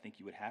 I think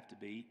you would have to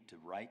be to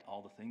write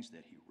all the things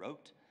that he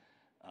wrote.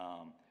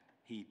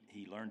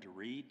 He learned to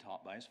read,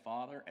 taught by his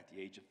father at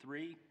the age of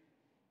 3.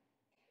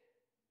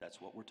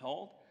 That's what we're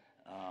told.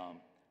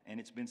 And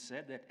it's been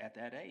said that at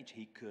that age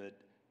he could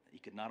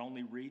not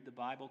only read the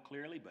Bible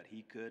clearly, but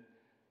he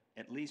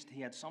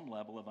had some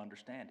level of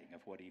understanding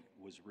of what he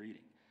was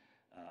reading.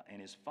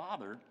 And his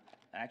father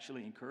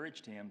actually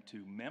encouraged him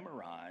to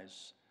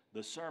memorize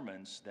the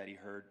sermons that he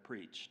heard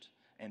preached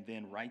and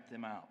then write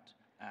them out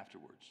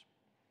afterwards.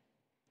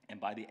 And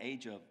by the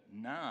age of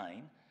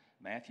 9,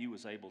 Matthew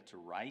was able to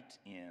write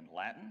in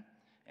Latin,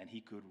 and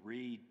he could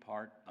read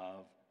part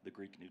of the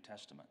Greek New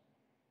Testament.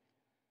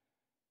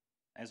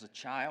 As a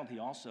child, he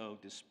also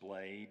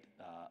displayed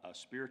a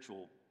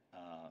spiritual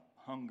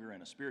hunger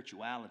and a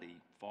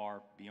spirituality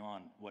far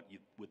beyond what you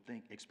would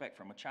expect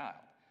from a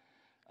child.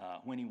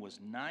 When he was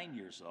 9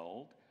 years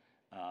old,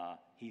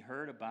 he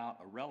heard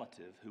about a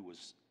relative who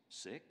was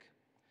sick,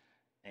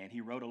 and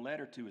he wrote a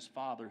letter to his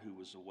father who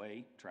was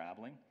away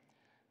traveling,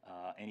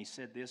 and he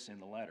said this in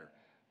the letter: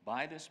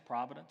 "By this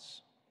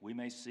providence we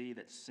may see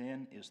that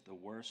sin is the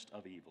worst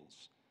of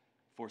evils,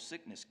 for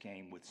sickness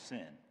came with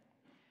sin.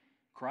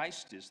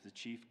 Christ is the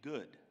chief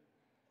good.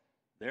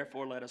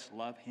 Therefore let us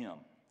love him.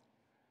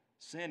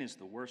 Sin is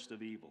the worst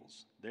of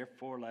evils.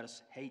 Therefore let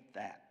us hate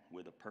that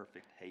with a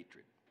perfect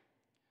hatred."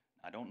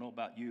 I don't know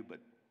about you,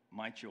 but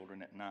my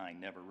children at 9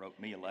 never wrote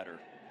me a letter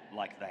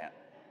like that.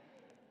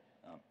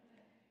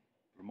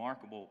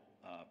 Remarkable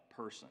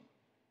person.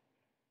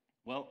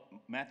 Well,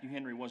 Matthew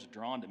Henry was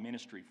drawn to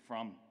ministry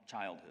from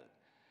childhood.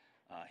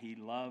 He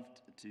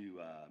loved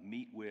to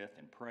meet with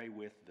and pray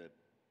with the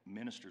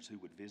ministers who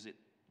would visit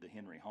the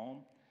Henry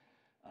home.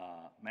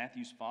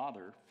 Matthew's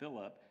father,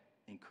 Philip,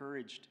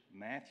 encouraged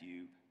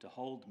Matthew to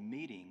hold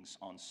meetings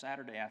on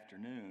Saturday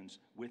afternoons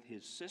with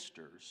his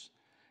sisters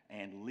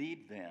and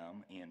lead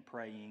them in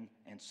praying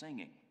and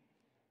singing.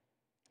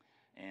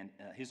 And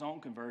his own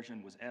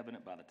conversion was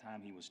evident by the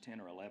time he was 10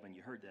 or 11.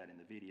 You heard that in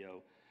the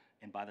video.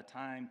 And by the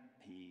time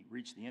he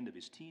reached the end of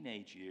his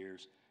teenage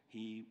years,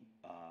 he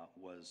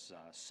was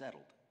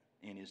settled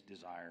in his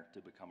desire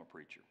to become a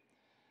preacher.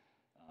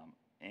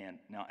 And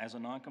now, as a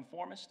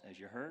nonconformist, as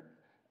you heard,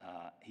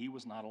 he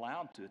was not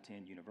allowed to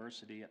attend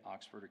university at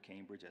Oxford or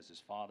Cambridge as his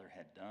father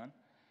had done.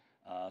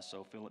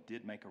 So Philip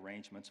did make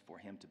arrangements for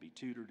him to be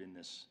tutored in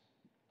this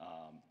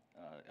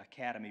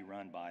academy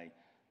run by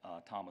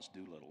Thomas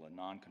Doolittle, a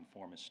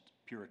nonconformist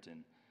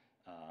Puritan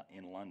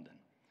in London.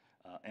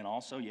 And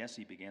also, yes,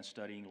 he began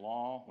studying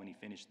law. When he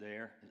finished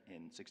there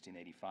in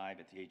 1685,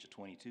 at the age of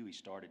 22, he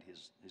started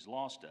his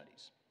law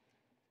studies.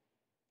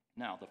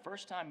 Now, the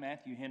first time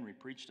Matthew Henry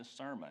preached a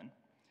sermon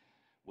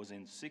was in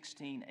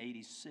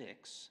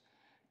 1686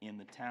 in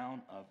the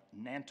town of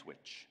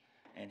Nantwich.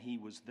 And he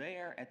was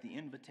there at the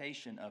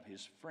invitation of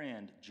his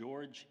friend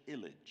George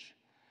Illich,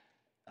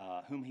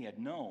 whom he had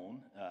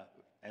known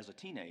as a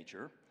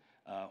teenager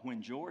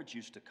when George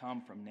used to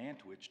come from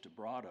Nantwich to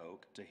Broad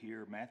Oak to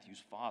hear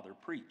Matthew's father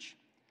preach.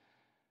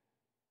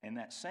 And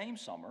that same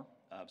summer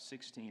of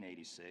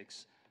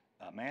 1686,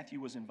 Matthew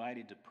was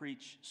invited to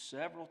preach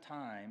several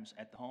times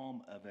at the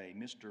home of a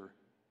Mr.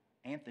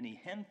 Anthony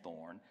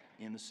Henthorne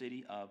in the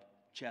city of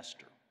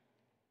Chester,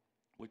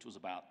 which was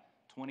about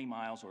 20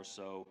 miles or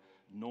so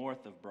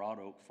north of Broad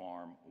Oak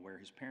Farm where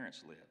his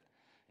parents lived.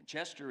 And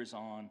Chester is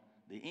on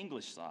the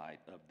English side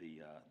of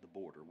the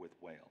border with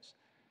Wales.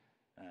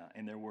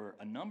 And there were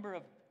a number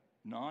of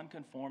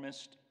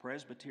nonconformist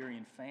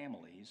Presbyterian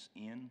families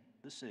in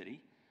the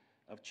city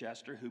of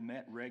Chester who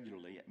met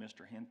regularly at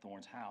Mr.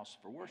 Henthorne's house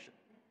for worship.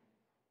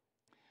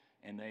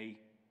 And they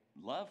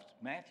loved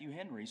Matthew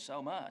Henry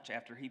so much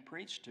after he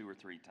preached 2 or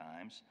 3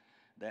 times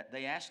that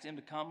they asked him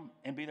to come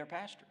and be their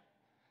pastor.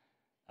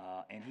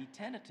 And he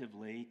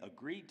tentatively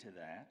agreed to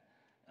that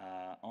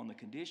on the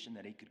condition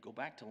that he could go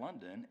back to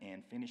London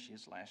and finish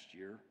his last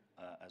year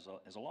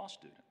as a law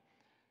student,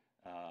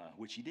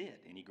 which he did.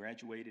 And he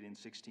graduated in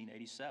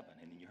 1687.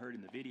 And you heard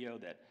in the video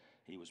that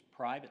he was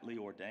privately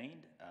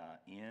ordained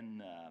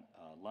in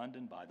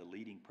London by the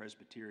leading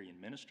Presbyterian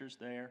ministers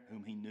there,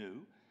 whom he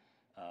knew.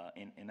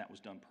 And that was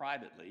done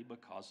privately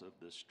because of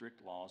the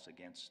strict laws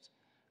against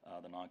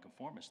the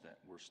nonconformists that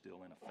were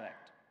still in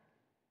effect.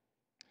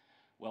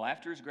 Well,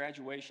 after his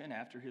graduation,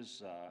 after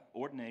his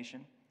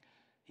ordination,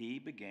 he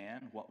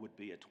began what would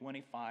be a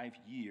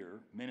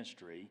 25-year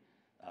ministry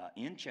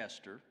in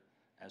Chester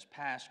as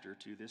pastor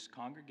to this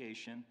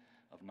congregation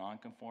of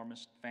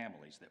nonconformist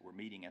families that were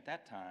meeting at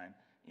that time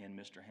in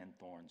Mr.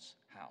 Henthorne's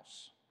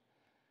house.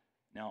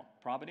 Now,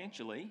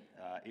 providentially,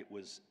 it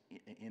was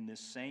in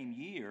this same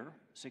year,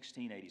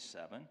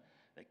 1687,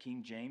 that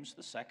King James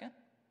II,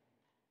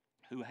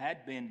 who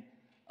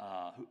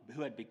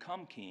had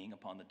become king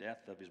upon the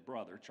death of his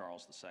brother,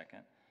 Charles II,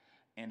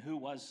 and who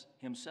was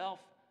himself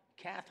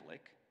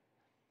Catholic,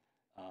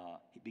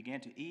 he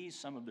began to ease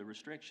some of the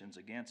restrictions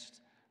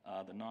against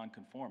the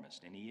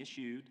nonconformists. And he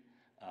issued,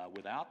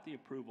 without the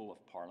approval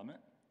of Parliament,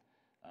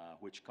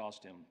 which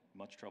caused him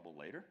much trouble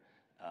later,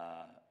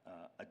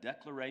 a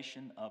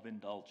declaration of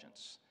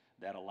indulgence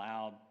that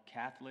allowed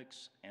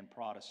Catholics and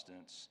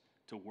Protestants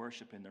to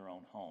worship in their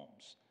own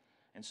homes.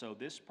 And so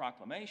this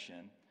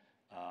proclamation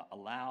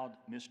allowed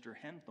Mr.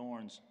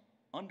 Henthorne's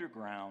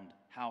underground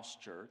house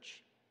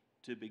church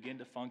to begin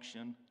to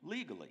function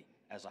legally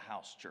as a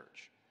house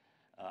church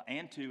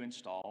and to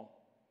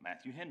install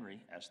Matthew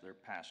Henry as their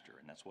pastor,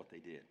 and that's what they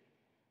did.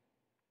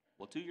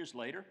 Well, 2 years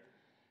later,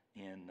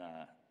 in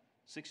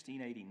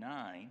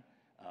 1689,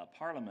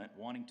 Parliament,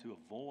 wanting to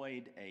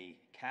avoid a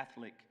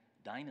Catholic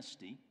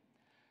dynasty,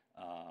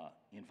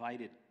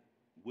 invited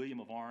William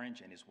of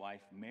Orange and his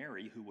wife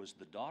Mary, who was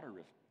the daughter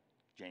of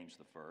James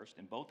I,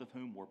 and both of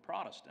whom were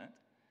Protestant,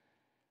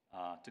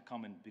 to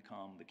come and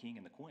become the king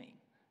and the queen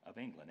of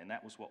England. And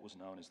that was what was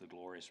known as the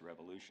Glorious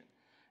Revolution.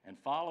 And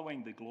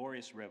following the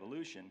Glorious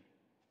Revolution,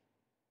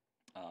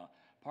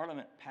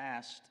 Parliament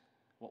passed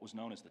what was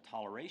known as the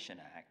Toleration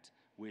Act,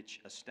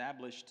 which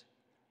established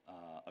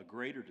a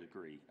greater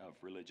degree of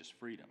religious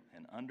freedom.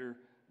 And under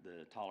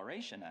the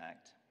Toleration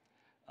Act,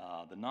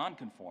 the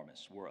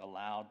nonconformists were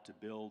allowed to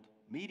build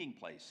meeting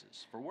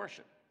places for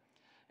worship.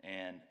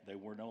 And they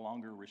were no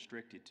longer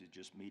restricted to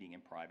just meeting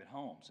in private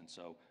homes. And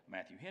so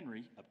Matthew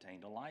Henry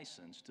obtained a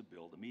license to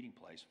build a meeting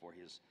place for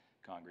his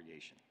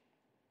congregation.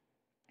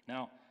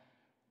 Now,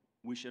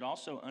 we should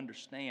also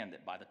understand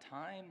that by the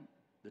time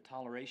the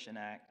Toleration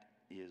Act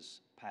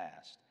is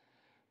passed,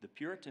 the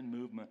Puritan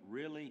movement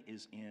really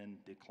is in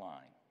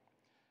decline.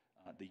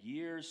 The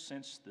years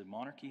since the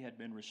monarchy had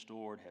been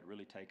restored had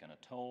really taken a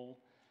toll.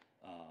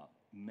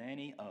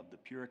 Many of the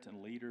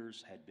Puritan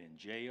leaders had been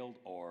jailed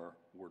or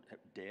were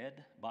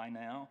dead by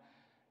now.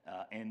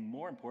 And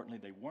more importantly,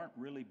 they weren't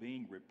really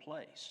being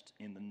replaced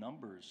in the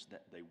numbers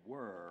that they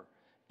were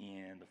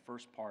in the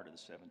first part of the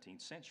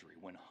 17th century,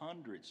 when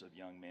hundreds of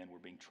young men were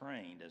being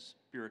trained as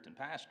Puritan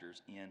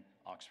pastors in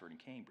Oxford and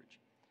Cambridge.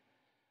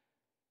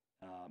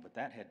 But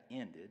that had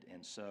ended,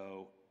 and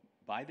so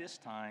by this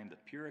time, the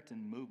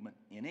Puritan movement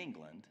in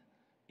England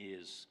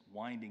is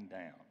winding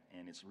down,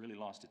 and it's really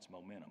lost its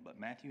momentum. But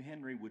Matthew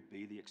Henry would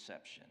be the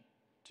exception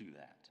to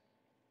that.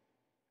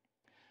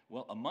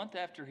 Well, a month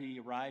after he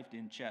arrived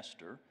in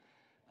Chester,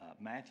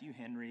 Matthew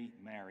Henry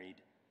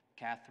married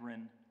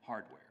Catherine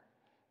Hardware,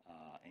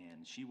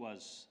 and she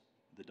was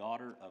the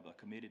daughter of a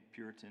committed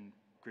Puritan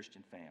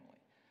Christian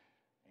family.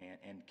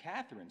 And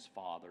Catherine's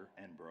father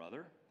and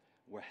brother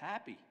were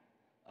happy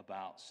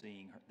about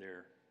seeing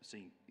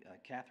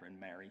Catherine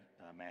marry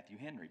Matthew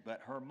Henry,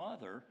 but her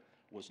mother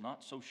was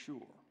not so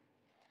sure.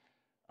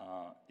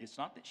 It's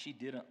not that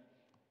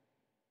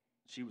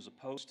she was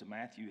opposed to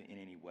Matthew in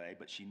any way,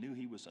 but she knew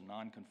he was a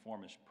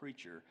nonconformist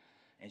preacher,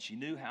 and she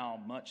knew how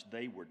much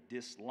they were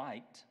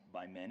disliked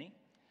by many,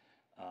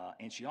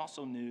 and she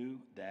also knew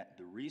that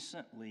the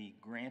recently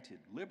granted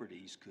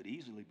liberties could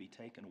easily be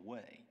taken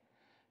away,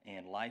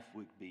 and life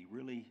would be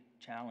really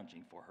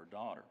challenging for her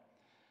daughter.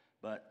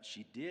 But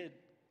she did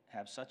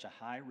have such a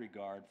high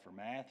regard for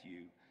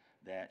Matthew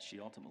that she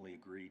ultimately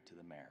agreed to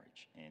the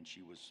marriage, and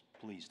she was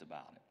pleased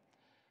about it.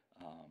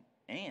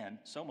 And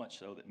so much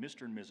so that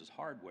Mr. and Mrs.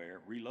 Hardware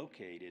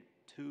relocated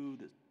to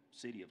the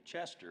city of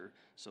Chester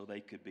so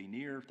they could be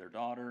near their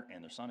daughter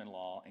and their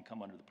son-in-law and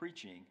come under the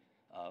preaching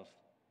of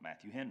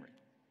Matthew Henry,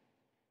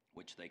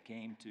 which they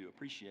came to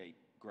appreciate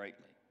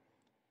greatly.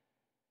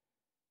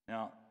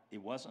 Now,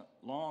 it wasn't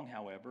long,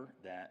 however,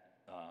 that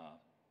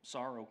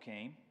sorrow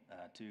came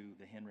to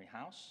the Henry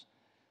house.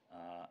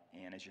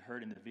 And as you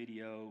heard in the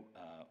video,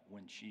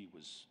 when she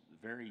was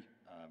very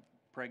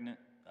pregnant,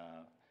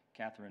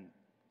 Catherine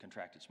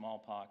contracted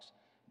smallpox,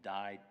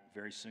 died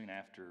very soon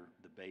after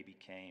the baby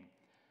came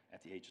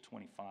at the age of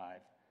 25.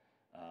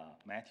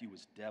 Matthew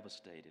was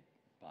devastated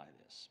by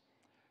this.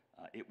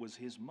 It was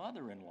his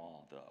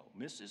mother-in-law, though,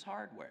 Mrs.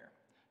 Hardware,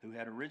 who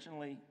had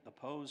originally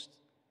opposed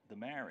the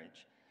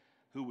marriage,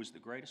 who was the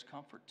greatest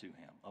comfort to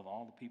him of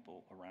all the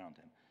people around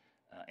him.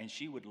 And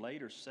she would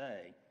later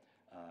say,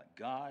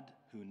 God,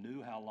 who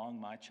knew how long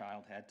my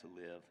child had to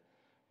live,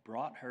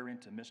 brought her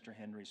into Mr.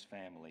 Henry's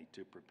family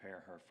to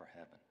prepare her for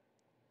heaven.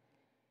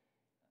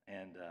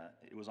 And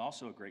it was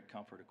also a great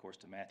comfort, of course,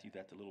 to Matthew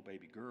that the little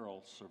baby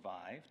girl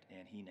survived,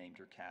 and he named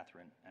her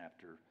Catherine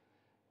after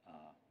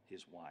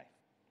his wife.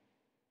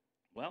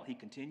 Well, he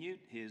continued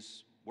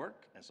his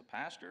work as a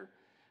pastor,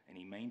 and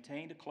he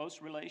maintained a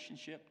close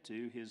relationship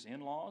to his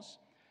in-laws,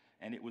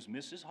 and it was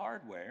Mrs.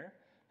 Hardware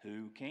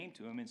who came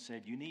to him and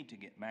said, you need to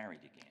get married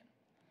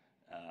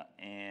again.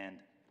 And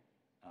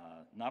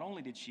not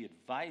only did she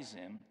advise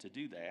him to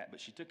do that, but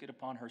she took it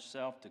upon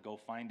herself to go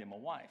find him a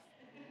wife.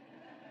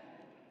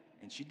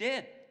 And she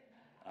did.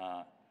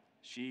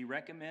 She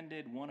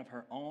recommended one of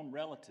her own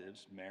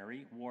relatives,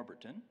 Mary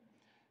Warburton,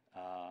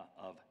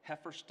 of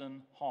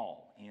Hefferston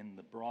Hall in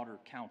the broader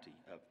county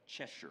of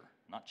Cheshire.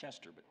 Not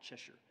Chester, but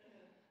Cheshire,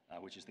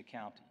 which is the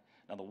county.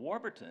 Now, the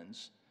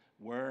Warburtons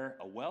were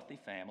a wealthy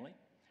family,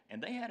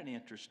 and they had an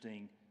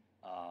interesting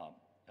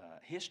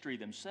history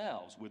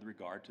themselves with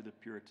regard to the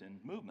Puritan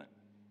movement.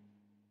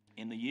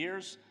 In the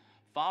years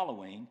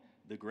following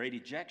the Great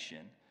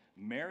Ejection,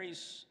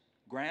 Mary's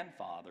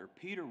grandfather,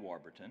 Peter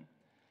Warburton,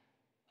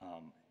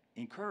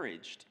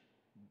 encouraged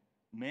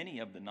many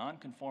of the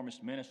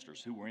nonconformist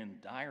ministers who were in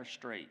dire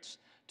straits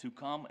to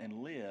come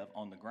and live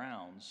on the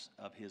grounds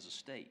of his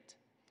estate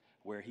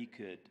where he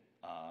could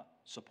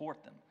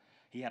support them.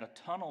 He had a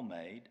tunnel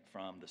made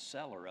from the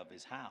cellar of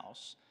his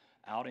house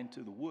out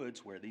into the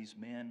woods where these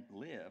men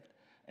lived,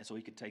 and so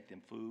he could take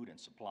them food and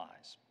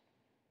supplies.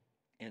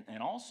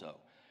 And also,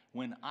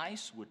 when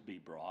ice would be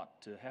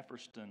brought to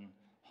Hefferston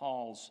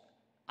Hall's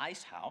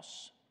ice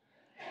house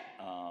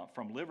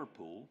from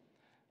Liverpool,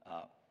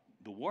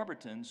 the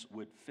Warburtons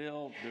would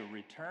fill the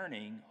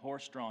returning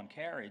horse-drawn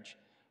carriage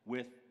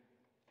with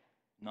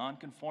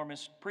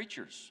nonconformist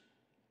preachers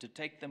to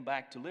take them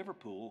back to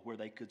Liverpool where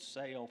they could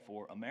sail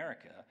for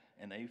America,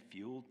 and they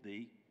fueled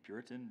the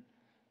Puritan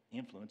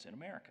influence in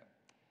America.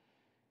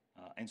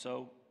 And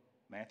so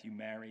Matthew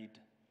married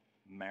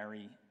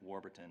Mary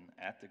Warburton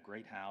at the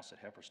great house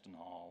at Hefferston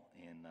Hall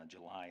in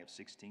July of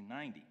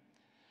 1690.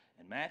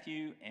 And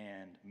Matthew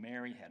and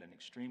Mary had an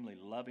extremely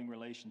loving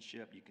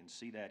relationship. You can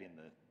see that in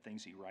the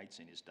things he writes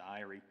in his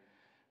diary.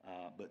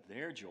 But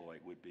their joy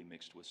would be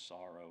mixed with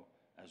sorrow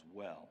as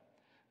well.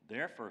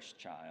 Their first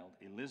child,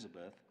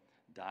 Elizabeth,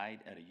 died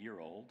at a year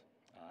old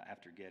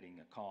after getting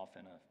a cough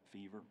and a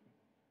fever.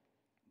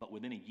 But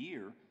within a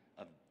year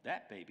of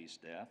that baby's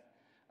death,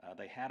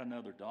 they had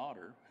another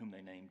daughter whom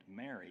they named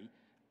Mary,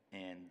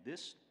 and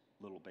this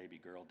little baby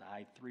girl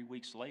died 3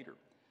 weeks later.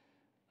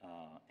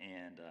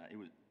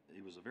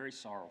 It was a very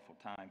sorrowful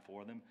time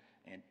for them.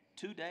 And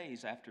 2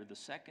 days after the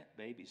second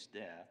baby's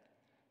death,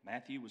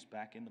 Matthew was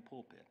back in the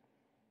pulpit.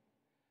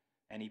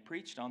 And he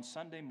preached on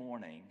Sunday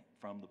morning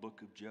from the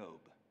book of Job.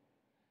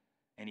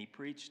 And he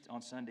preached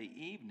on Sunday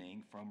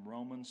evening from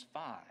Romans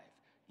 5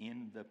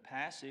 in the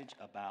passage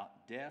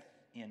about death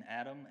in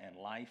Adam and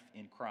life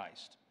in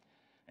Christ.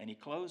 And he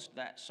closed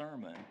that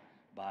sermon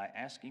by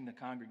asking the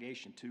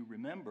congregation to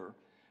remember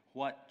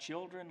what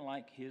children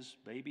like his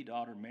baby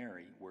daughter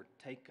Mary were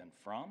taken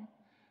from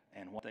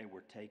and what they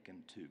were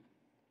taken to.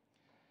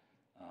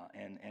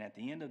 And at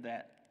the end of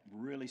that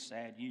really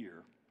sad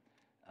year,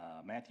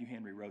 Matthew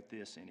Henry wrote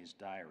this in his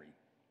diary: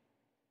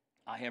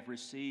 I have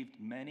received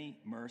many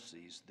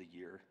mercies the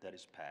year that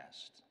is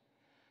past.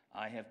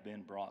 I have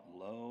been brought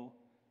low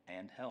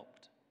and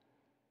helped.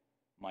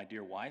 My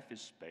dear wife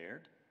is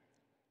spared.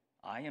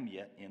 I am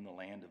yet in the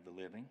land of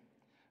the living,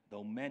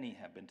 though many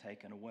have been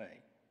taken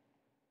away.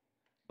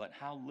 But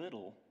how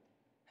little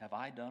have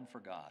I done for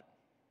God?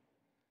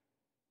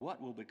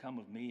 What will become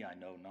of me I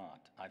know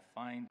not. I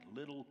find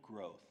little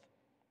growth.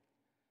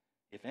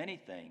 If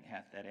anything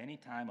hath at any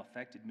time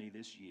affected me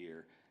this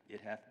year,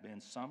 it hath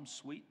been some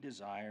sweet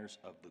desires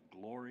of the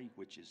glory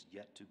which is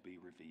yet to be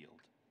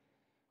revealed.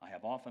 I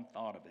have often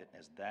thought of it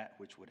as that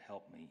which would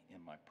help me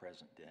in my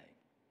present day.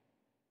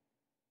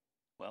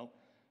 Well,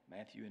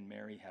 Matthew and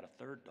Mary had a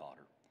third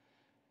daughter,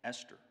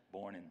 Esther,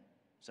 born in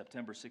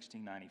September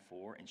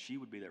 1694, and she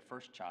would be their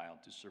first child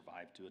to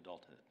survive to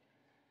adulthood.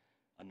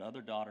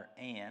 Another daughter,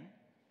 Anne,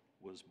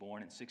 was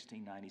born in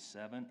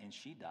 1697, and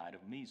she died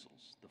of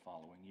measles the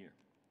following year.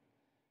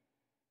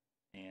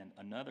 And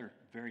another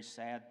very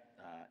sad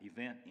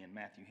event in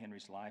Matthew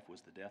Henry's life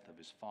was the death of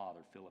his father,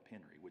 Philip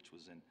Henry, which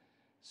was in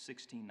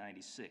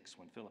 1696,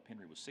 when Philip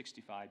Henry was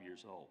 65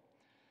 years old.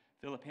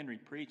 Philip Henry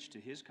preached to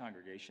his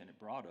congregation at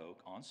Broad Oak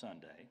on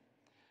Sunday,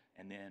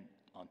 and then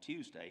on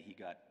Tuesday he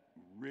got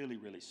really,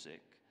 really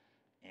sick,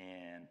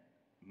 and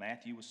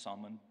Matthew was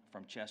summoned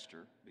from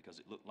Chester because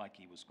it looked like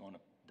he was going to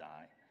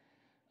die,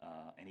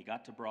 and he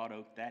got to Broad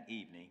Oak that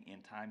evening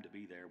in time to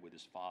be there with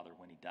his father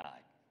when he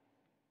died.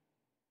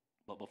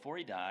 But before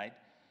he died,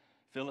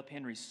 Philip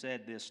Henry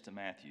said this to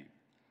Matthew: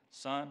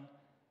 "Son,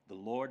 the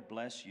Lord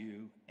bless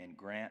you and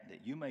grant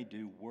that you may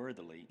do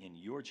worthily in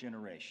your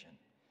generation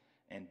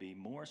and be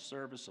more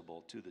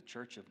serviceable to the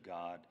church of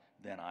God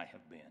than I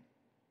have been."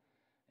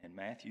 And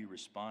Matthew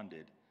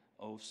responded,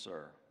 "Oh,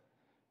 sir,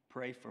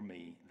 pray for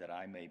me that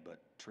I may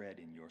but tread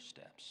in your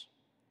steps."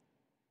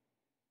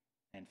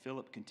 And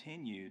Philip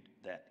continued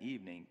that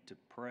evening to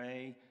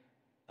pray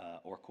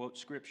or quote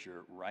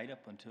scripture right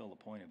up until the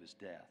point of his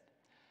death.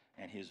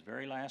 And his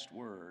very last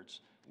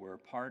words were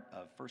part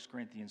of 1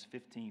 Corinthians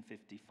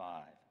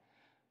 15:55.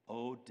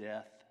 "O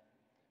death,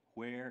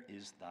 where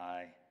is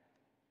thy..."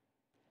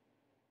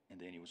 And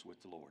then he was with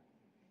the Lord.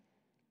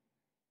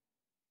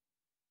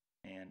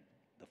 And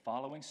the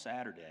following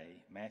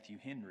Saturday, Matthew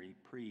Henry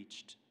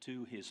preached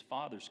to his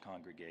father's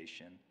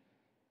congregation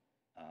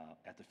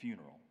at the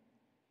funeral.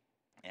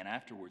 And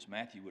afterwards,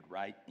 Matthew would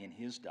write in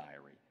his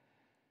diary,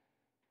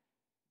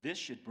 "This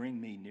should bring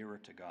me nearer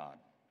to God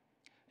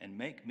and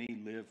make me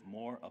live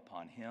more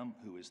upon him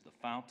who is the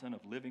fountain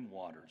of living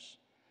waters.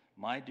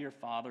 My dear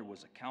father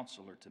was a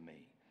counselor to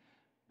me,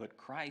 but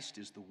Christ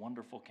is the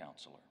wonderful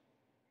counselor.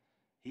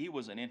 He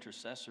was an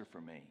intercessor for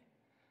me,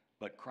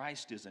 but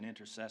Christ is an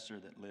intercessor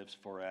that lives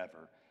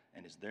forever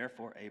and is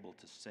therefore able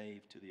to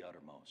save to the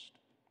uttermost."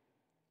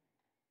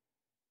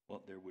 Well,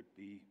 there would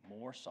be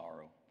more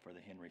sorrow for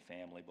the Henry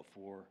family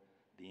before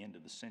the end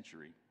of the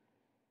century.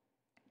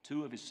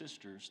 Two of his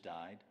sisters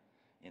died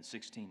in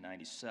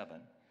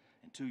 1697,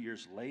 and 2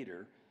 years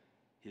later,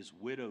 his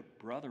widowed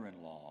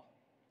brother-in-law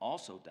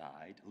also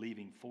died,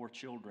 leaving 4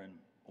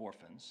 children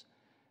orphans,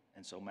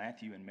 and so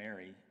Matthew and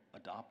Mary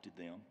adopted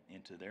them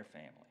into their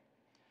family.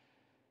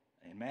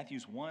 And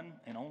Matthew's one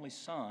and only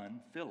son,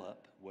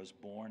 Philip, was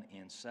born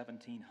in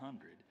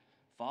 1700,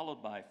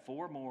 followed by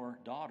 4 more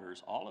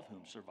daughters, all of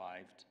whom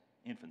survived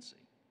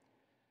infancy.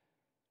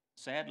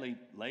 Sadly,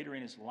 later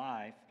in his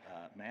life,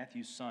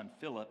 Matthew's son,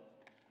 Philip,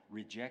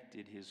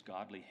 rejected his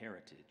godly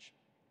heritage.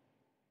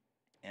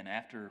 And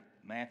after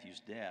Matthew's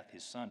death,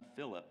 his son,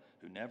 Philip,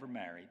 who never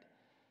married,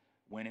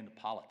 went into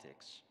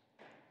politics.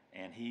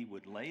 And he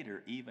would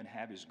later even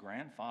have his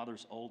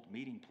grandfather's old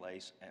meeting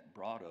place at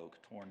Broad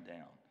Oak torn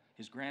down.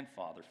 His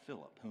grandfather,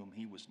 Philip, whom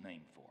he was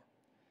named for.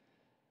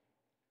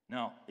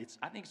 Now,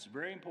 I think it's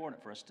very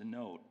important for us to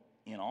note,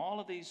 in all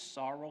of these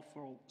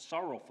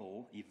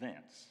sorrowful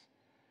events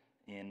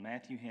in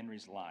Matthew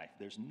Henry's life,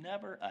 there's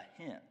never a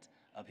hint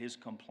of his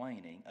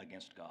complaining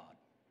against God.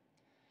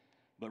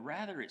 But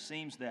rather, it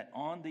seems that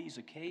on these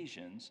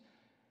occasions,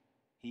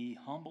 he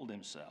humbled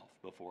himself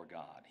before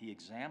God. He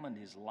examined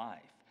his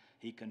life.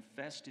 He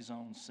confessed his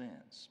own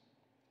sins.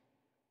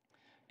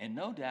 And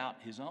no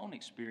doubt his own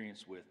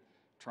experience with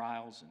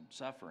trials and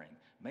suffering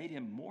made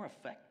him more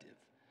effective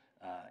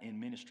in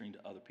ministering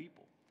to other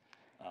people.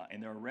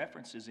 And there are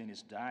references in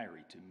his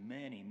diary to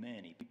many,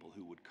 many people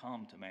who would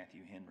come to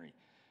Matthew Henry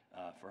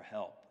for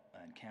help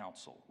and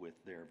counsel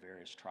with their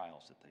various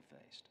trials that they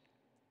faced.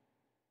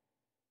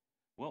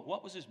 Well,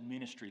 what was his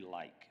ministry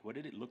like? What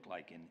did it look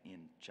like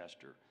in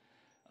Chester?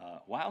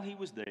 While he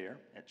was there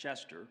at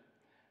Chester,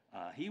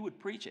 he would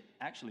preach at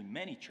actually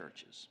many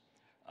churches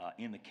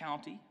in the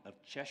county of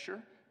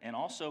Cheshire and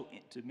also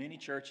to many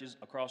churches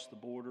across the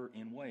border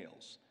in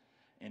Wales.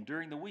 And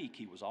during the week,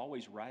 he was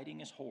always riding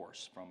his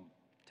horse from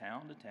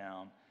town to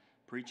town,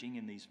 preaching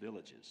in these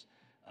villages.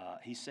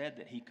 He said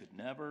that he could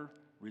never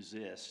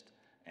resist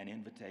an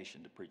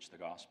invitation to preach the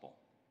gospel.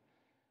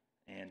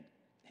 And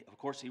of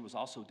course, he was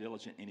also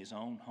diligent in his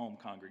own home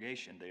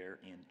congregation there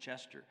in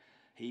Chester.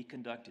 He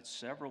conducted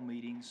several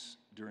meetings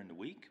during the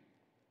week,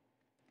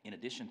 in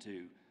addition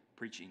to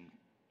preaching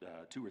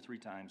 2 or 3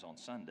 times on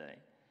Sunday.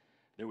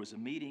 There was a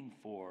meeting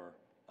for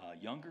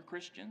younger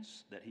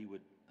Christians that he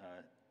would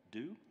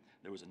do.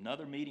 There was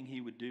another meeting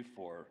he would do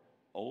for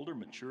older,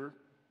 mature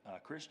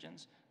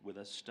Christians with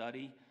a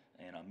study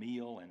and a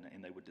meal,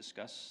 and they would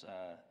discuss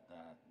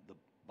the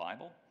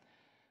Bible.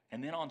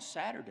 And then on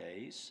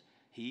Saturdays,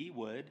 he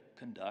would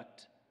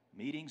conduct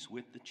meetings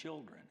with the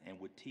children and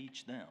would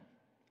teach them,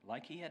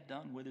 like he had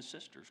done with his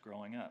sisters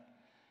growing up.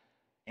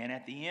 And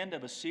at the end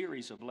of a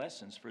series of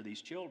lessons for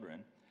these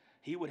children,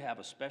 he would have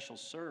a special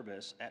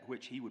service at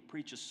which he would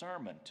preach a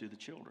sermon to the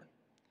children.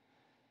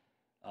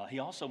 He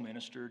also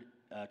ministered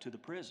to the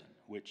prison,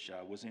 which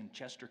was in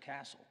Chester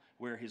Castle,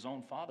 where his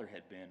own father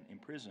had been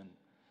imprisoned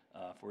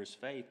for his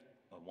faith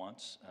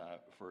once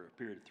for a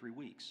period of 3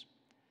 weeks.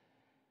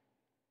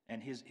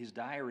 And his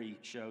diary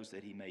shows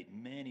that he made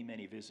many,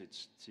 many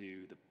visits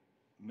to the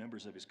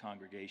members of his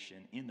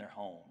congregation in their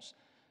homes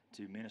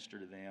to minister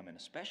to them and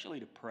especially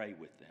to pray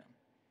with them.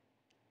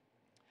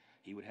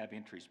 He would have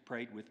entries,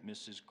 prayed with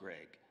Mrs.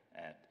 Gregg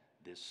at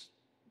this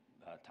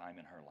time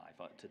in her life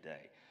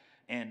today.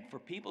 And for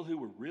people who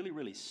were really,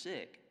 really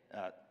sick,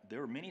 there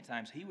were many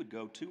times he would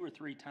go 2 or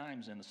 3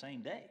 times in the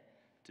same day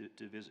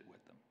to visit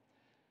with them.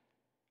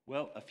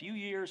 Well, a few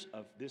years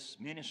of this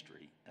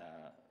ministry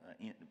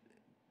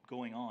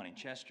going on in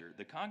Chester,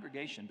 the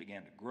congregation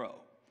began to grow.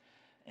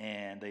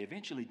 And they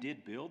eventually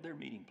did build their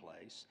meeting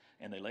place,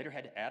 and they later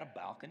had to add a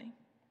balcony.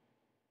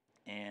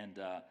 And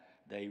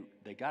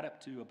they got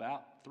up to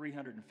about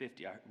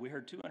 350. We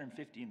heard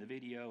 250 in the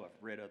video.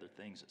 I've read other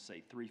things that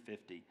say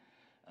 350,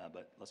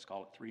 but let's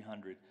call it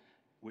 300,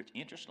 which,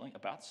 interestingly,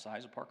 about the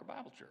size of Parker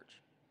Bible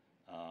Church.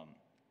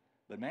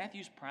 But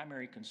Matthew's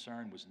primary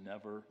concern was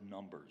never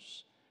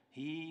numbers.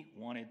 He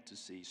wanted to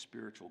see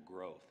spiritual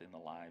growth in the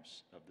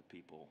lives of the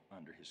people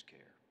under his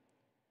care.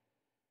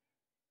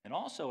 And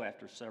also,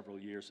 after several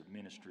years of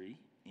ministry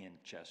in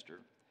Chester,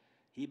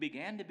 he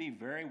began to be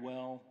very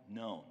well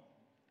known.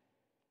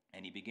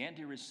 And he began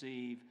to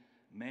receive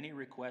many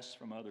requests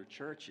from other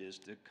churches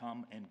to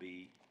come and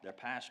be their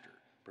pastor,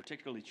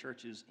 particularly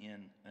churches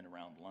in and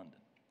around London.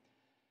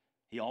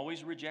 He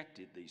always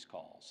rejected these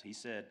calls. He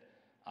said,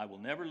 "I will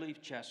never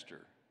leave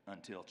Chester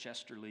until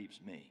Chester leaves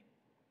me."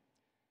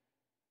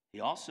 He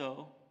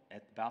also,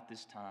 at about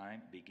this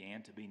time,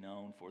 began to be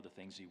known for the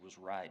things he was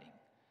writing.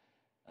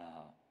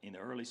 In the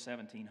early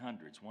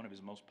 1700s, one of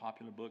his most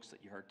popular books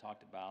that you heard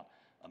talked about,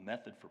 A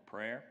Method for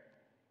Prayer,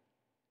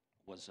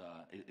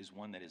 is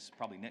one that is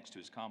probably next to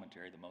his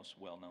commentary, the most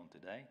well-known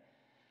today.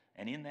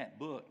 And in that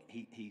book,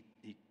 he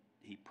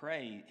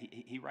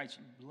writes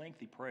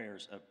lengthy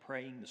prayers of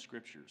praying the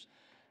Scriptures,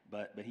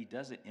 but he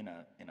does it in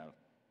a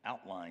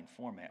outline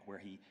format where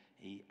he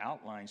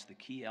outlines the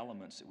key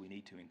elements that we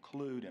need to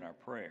include in our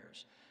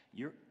prayers.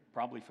 You're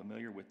probably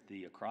familiar with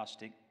the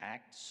acrostic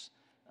ACTS,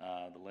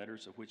 the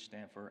letters of which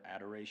stand for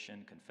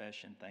adoration,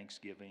 confession,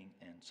 thanksgiving,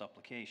 and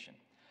supplication.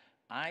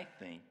 I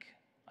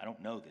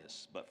don't know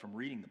this, but from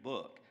reading the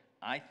book,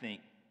 I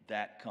think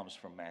that comes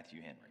from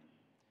Matthew Henry.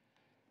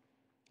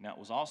 Now, it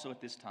was also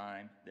at this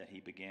time that he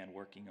began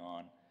working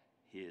on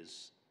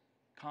his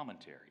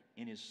commentary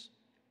in his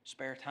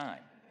spare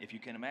time, if you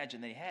can imagine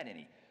they had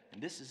any.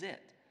 And this is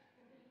it.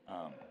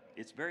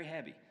 It's very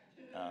heavy.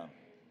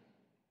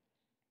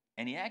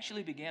 And he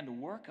actually began to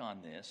work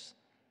on this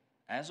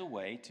as a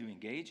way to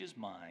engage his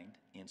mind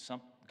in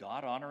some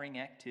God-honoring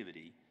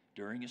activity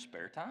during his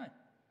spare time.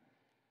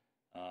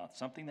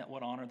 Something that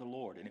would honor the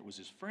Lord. And it was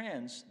his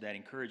friends that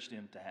encouraged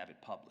him to have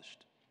it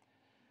published.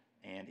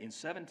 And in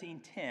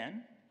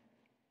 1710,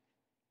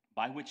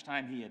 by which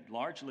time he had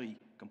largely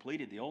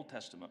completed the Old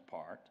Testament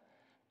part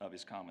of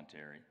his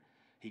commentary,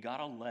 he got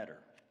a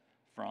letter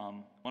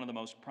from one of the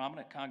most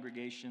prominent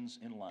congregations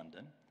in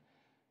London,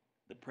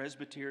 the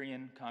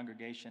Presbyterian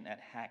congregation at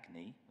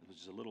Hackney, which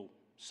is a little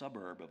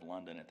suburb of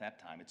London at that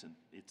time.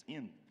 It's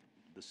in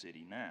the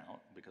city now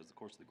because, of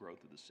course, the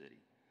growth of the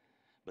city.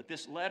 But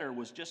this letter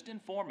was just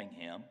informing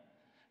him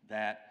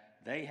that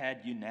they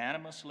had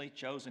unanimously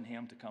chosen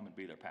him to come and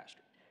be their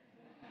pastor.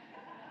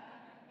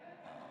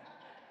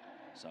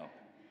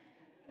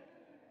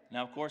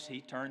 Now, of course,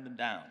 he turned them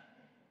down,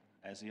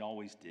 as he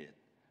always did.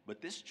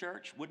 But this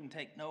church wouldn't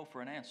take no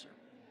for an answer.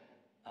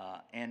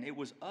 And it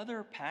was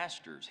other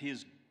pastors,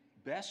 his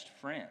best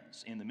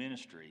friends in the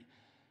ministry,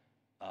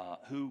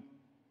 who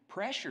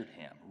pressured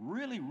him,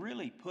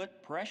 really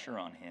put pressure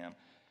on him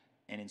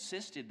and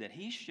insisted that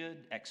he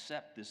should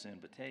accept this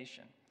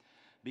invitation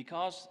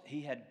because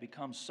he had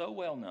become so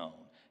well known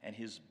and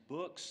his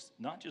books,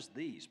 not just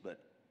these,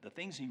 but the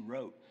things he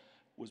wrote,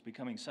 was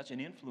becoming such an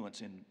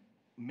influence in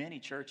many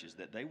churches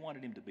that they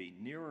wanted him to be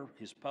nearer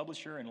his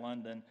publisher in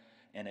London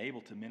and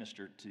able to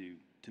minister to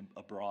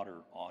a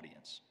broader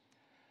audience.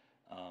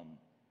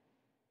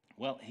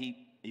 Well,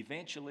 he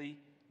eventually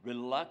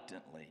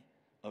reluctantly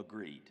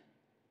agreed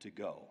to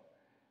go,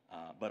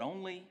 but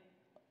only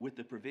with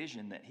the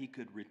provision that he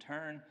could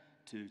return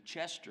to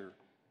Chester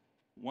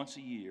once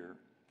a year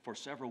for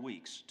several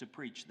weeks to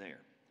preach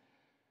there.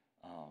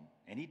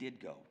 And he did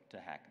go to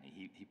Hackney.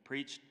 He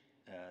preached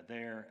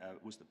there,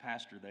 was the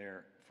pastor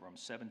there from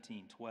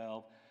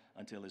 1712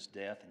 until his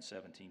death in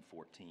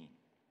 1714.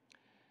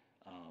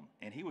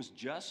 And he was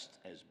just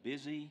as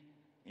busy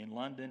in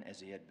London as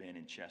he had been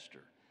in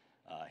Chester.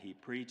 He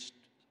preached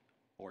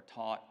or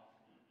taught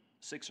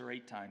 6 or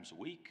 8 times a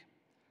week,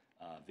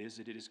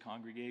 visited his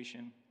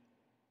congregation,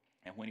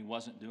 and when he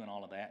wasn't doing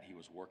all of that, he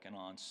was working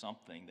on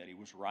something that he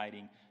was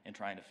writing and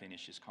trying to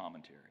finish his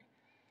commentary.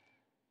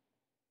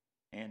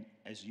 And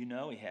as you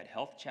know, he had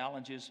health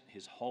challenges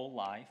his whole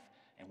life,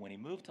 and when he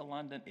moved to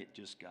London, it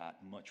just got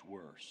much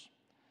worse.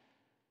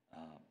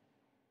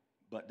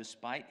 But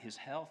despite his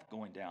health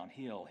going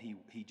downhill,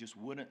 he just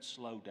wouldn't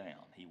slow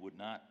down. He would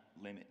not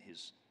limit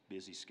his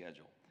busy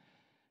schedule.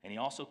 And he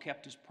also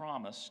kept his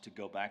promise to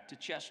go back to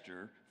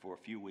Chester for a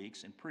few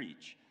weeks and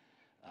preach.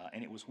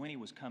 And it was when he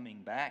was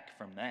coming back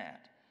from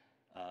that,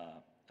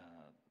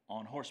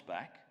 on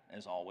horseback,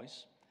 as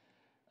always,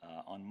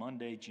 on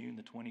Monday, June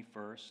the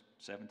 21st,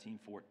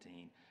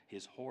 1714,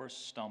 his horse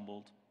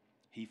stumbled,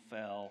 he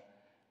fell.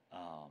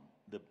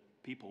 The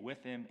people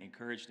with him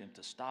encouraged him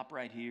to stop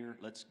right here,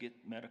 let's get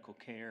medical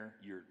care,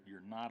 you're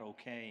not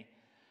okay.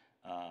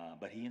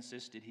 But he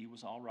insisted he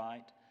was all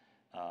right,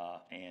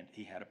 and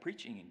he had a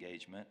preaching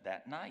engagement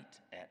that night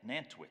at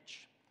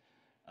Nantwich.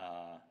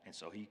 And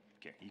so he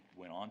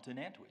went on to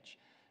Nantwich,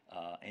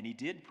 and he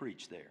did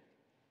preach there.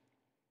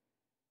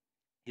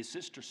 His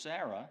sister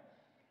Sarah,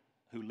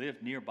 who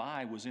lived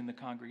nearby, was in the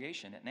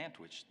congregation at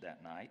Nantwich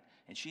that night,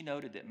 and she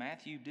noted that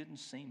Matthew didn't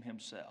seem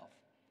himself.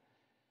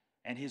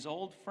 And his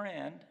old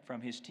friend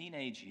from his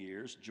teenage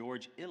years,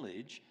 George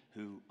Illidge,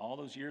 who all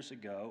those years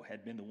ago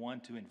had been the one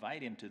to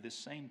invite him to this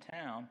same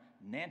town,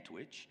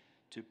 Nantwich,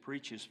 to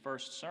preach his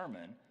first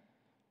sermon,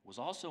 was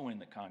also in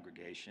the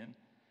congregation,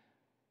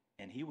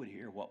 and he would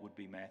hear what would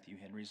be Matthew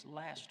Henry's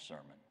last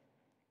sermon.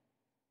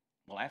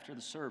 Well, after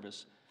the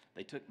service,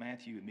 they took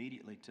Matthew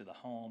immediately to the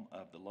home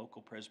of the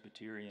local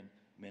Presbyterian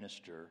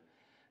minister,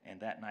 and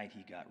that night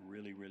he got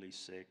really, really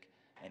sick,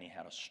 and he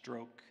had a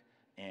stroke,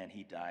 and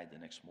he died the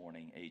next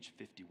morning, age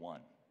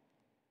 51.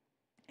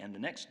 And the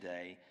next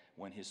day,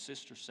 when his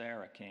sister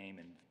Sarah came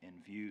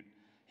and viewed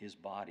his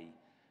body,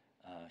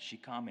 she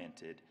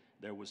commented,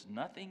 "There was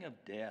nothing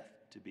of death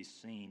to be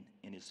seen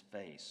in his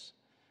face,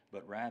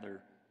 but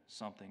rather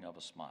something of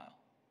a smile."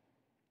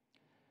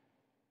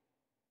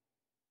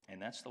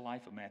 And that's the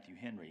life of Matthew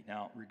Henry.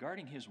 Now,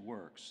 regarding his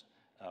works,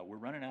 we're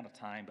running out of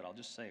time, but I'll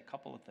just say a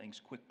couple of things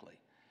quickly.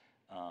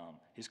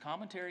 His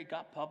commentary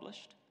got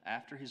published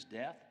after his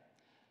death.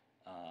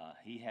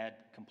 He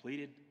had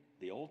completed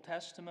the Old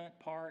Testament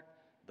part,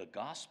 the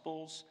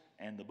Gospels,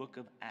 and the book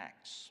of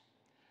Acts.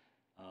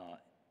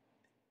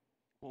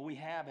 What we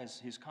have as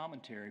his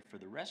commentary for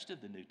the rest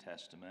of the New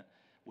Testament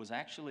was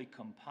actually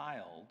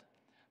compiled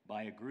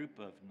by a group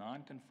of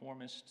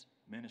nonconformist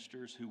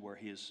ministers who were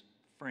his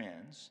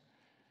friends,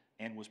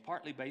 and was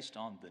partly based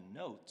on the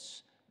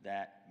notes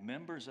that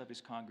members of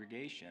his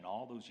congregation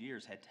all those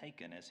years had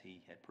taken as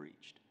he had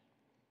preached.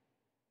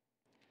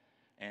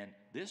 And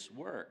this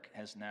work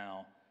has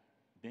now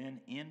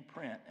been in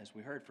print, as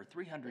we heard, for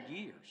 300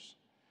 years.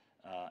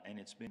 And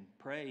it's been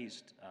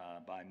praised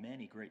by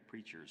many great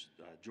preachers.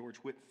 George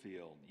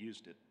Whitefield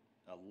used it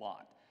a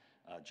lot.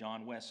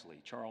 John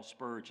Wesley, Charles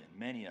Spurgeon,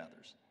 many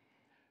others.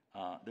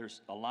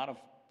 There's a lot of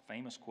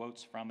famous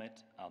quotes from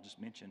it. I'll just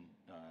mention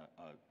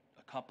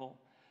a couple.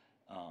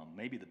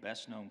 Maybe the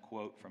best known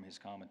quote from his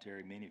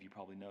commentary, many of you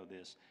probably know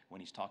this,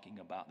 when he's talking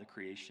about the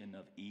creation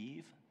of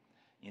Eve.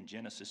 In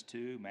Genesis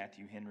 2,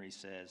 Matthew Henry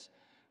says,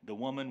 "The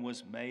woman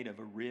was made of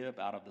a rib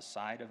out of the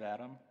side of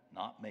Adam,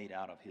 not made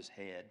out of his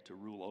head to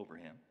rule over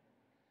him,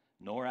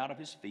 nor out of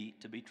his feet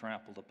to be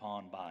trampled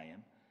upon by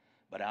him,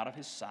 but out of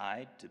his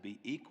side to be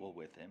equal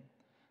with him,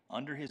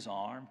 under his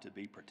arm to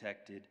be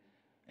protected,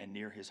 and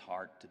near his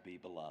heart to be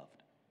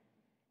beloved."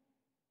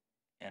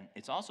 And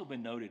it's also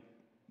been noted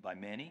by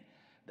many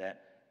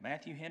that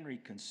Matthew Henry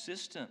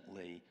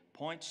consistently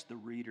points the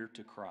reader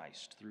to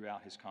Christ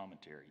throughout his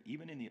commentary,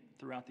 even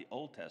throughout the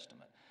Old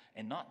Testament,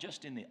 and not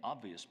just in the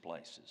obvious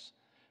places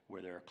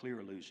where there are clear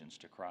allusions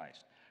to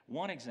Christ.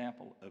 One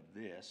example of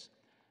this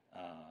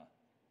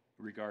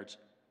regards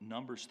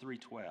Numbers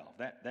 3:12.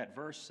 That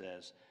verse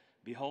says,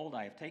 "Behold,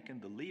 I have taken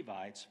the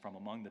Levites from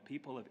among the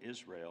people of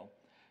Israel,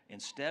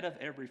 instead of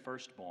every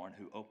firstborn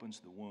who opens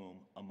the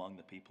womb among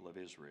the people of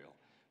Israel.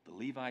 The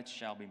Levites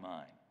shall be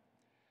mine."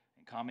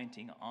 And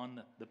commenting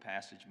on the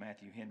passage,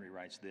 Matthew Henry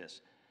writes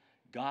this,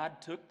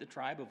 "God took the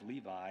tribe of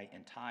Levi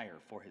entire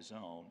for his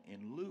own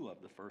in lieu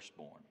of the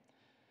firstborn.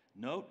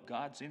 Note,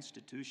 God's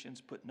institutions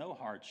put no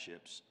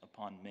hardships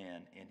upon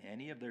men in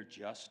any of their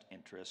just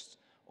interests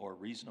or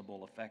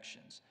reasonable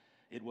affections.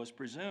 It was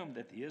presumed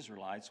that the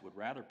Israelites would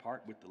rather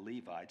part with the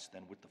Levites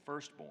than with the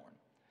firstborn.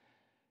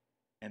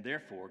 And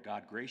therefore,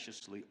 God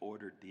graciously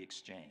ordered the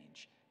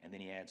exchange." And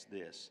then he adds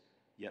this,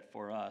 "Yet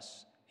for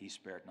us, he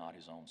spared not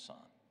his own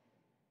son."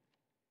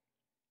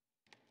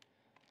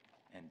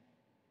 And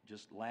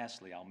just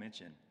lastly, I'll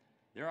mention,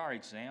 there are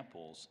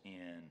examples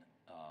in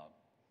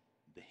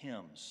the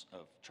hymns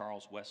of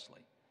Charles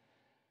Wesley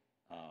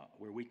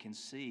where we can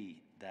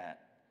see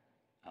that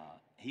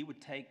he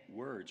would take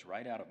words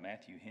right out of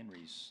Matthew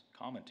Henry's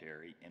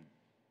commentary and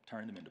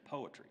turn them into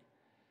poetry.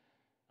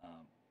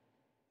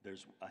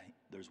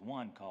 There's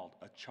one called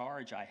 "A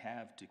Charge I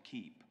Have to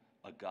Keep,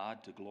 a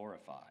God to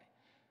Glorify."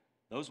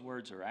 Those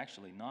words are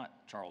actually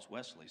not Charles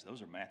Wesley's,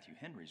 those are Matthew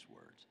Henry's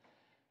words.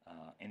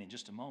 And in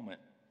just a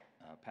moment,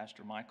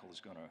 Pastor Michael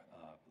is going to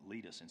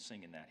lead us in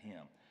singing that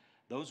hymn.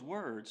 Those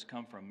words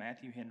come from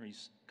Matthew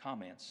Henry's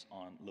comments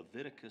on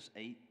Leviticus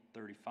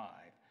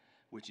 8:35,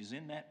 which is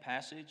in that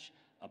passage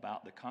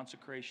about the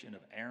consecration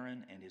of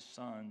Aaron and his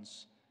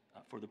sons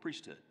for the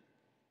priesthood.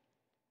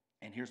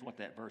 And here's what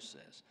that verse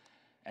says.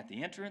 "At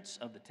the entrance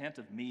of the tent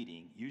of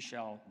meeting, you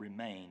shall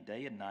remain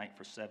day and night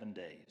for 7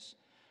 days.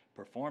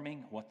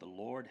 performing what the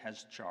Lord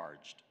has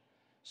charged,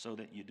 so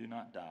that you do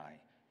not die,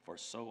 for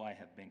so I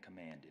have been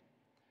commanded.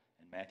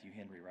 And Matthew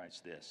Henry writes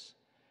this: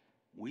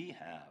 we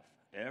have,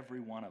 every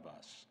one of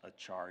us, a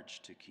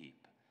charge to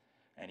keep,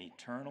 an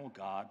eternal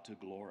God to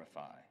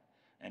glorify,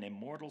 an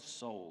immortal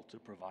soul to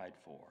provide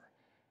for,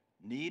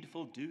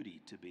 needful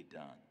duty to be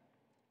done,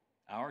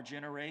 our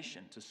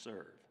generation to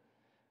serve,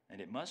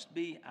 and it must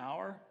be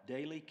our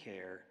daily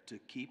care to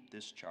keep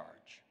this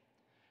charge.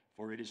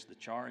 For it is the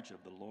charge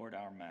of the Lord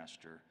our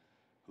Master,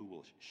 who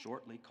will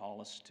shortly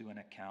call us to an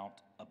account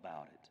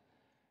about it,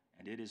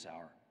 and it is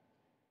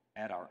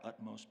at our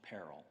utmost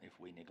peril if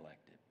we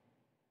neglect it.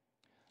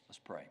 Let's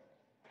pray.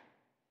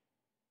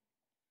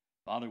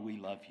 Father, we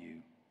love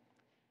you.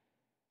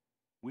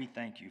 We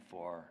thank you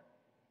for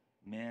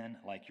men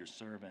like your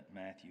servant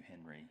Matthew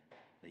Henry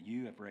that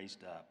you have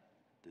raised up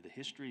through the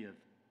history of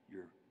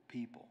your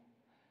people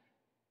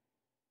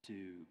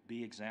to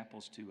be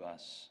examples to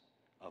us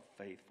of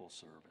faithful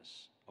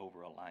service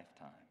over a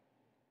lifetime.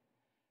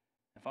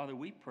 And Father,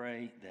 we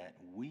pray that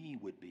we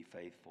would be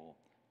faithful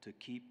to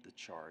keep the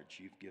charge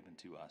you've given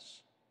to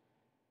us,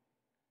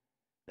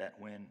 that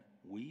when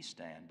we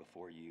stand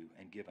before you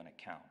and give an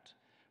account,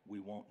 we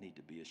won't need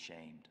to be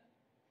ashamed.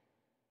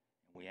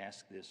 And we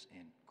ask this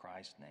in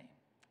Christ's name.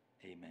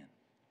 Amen.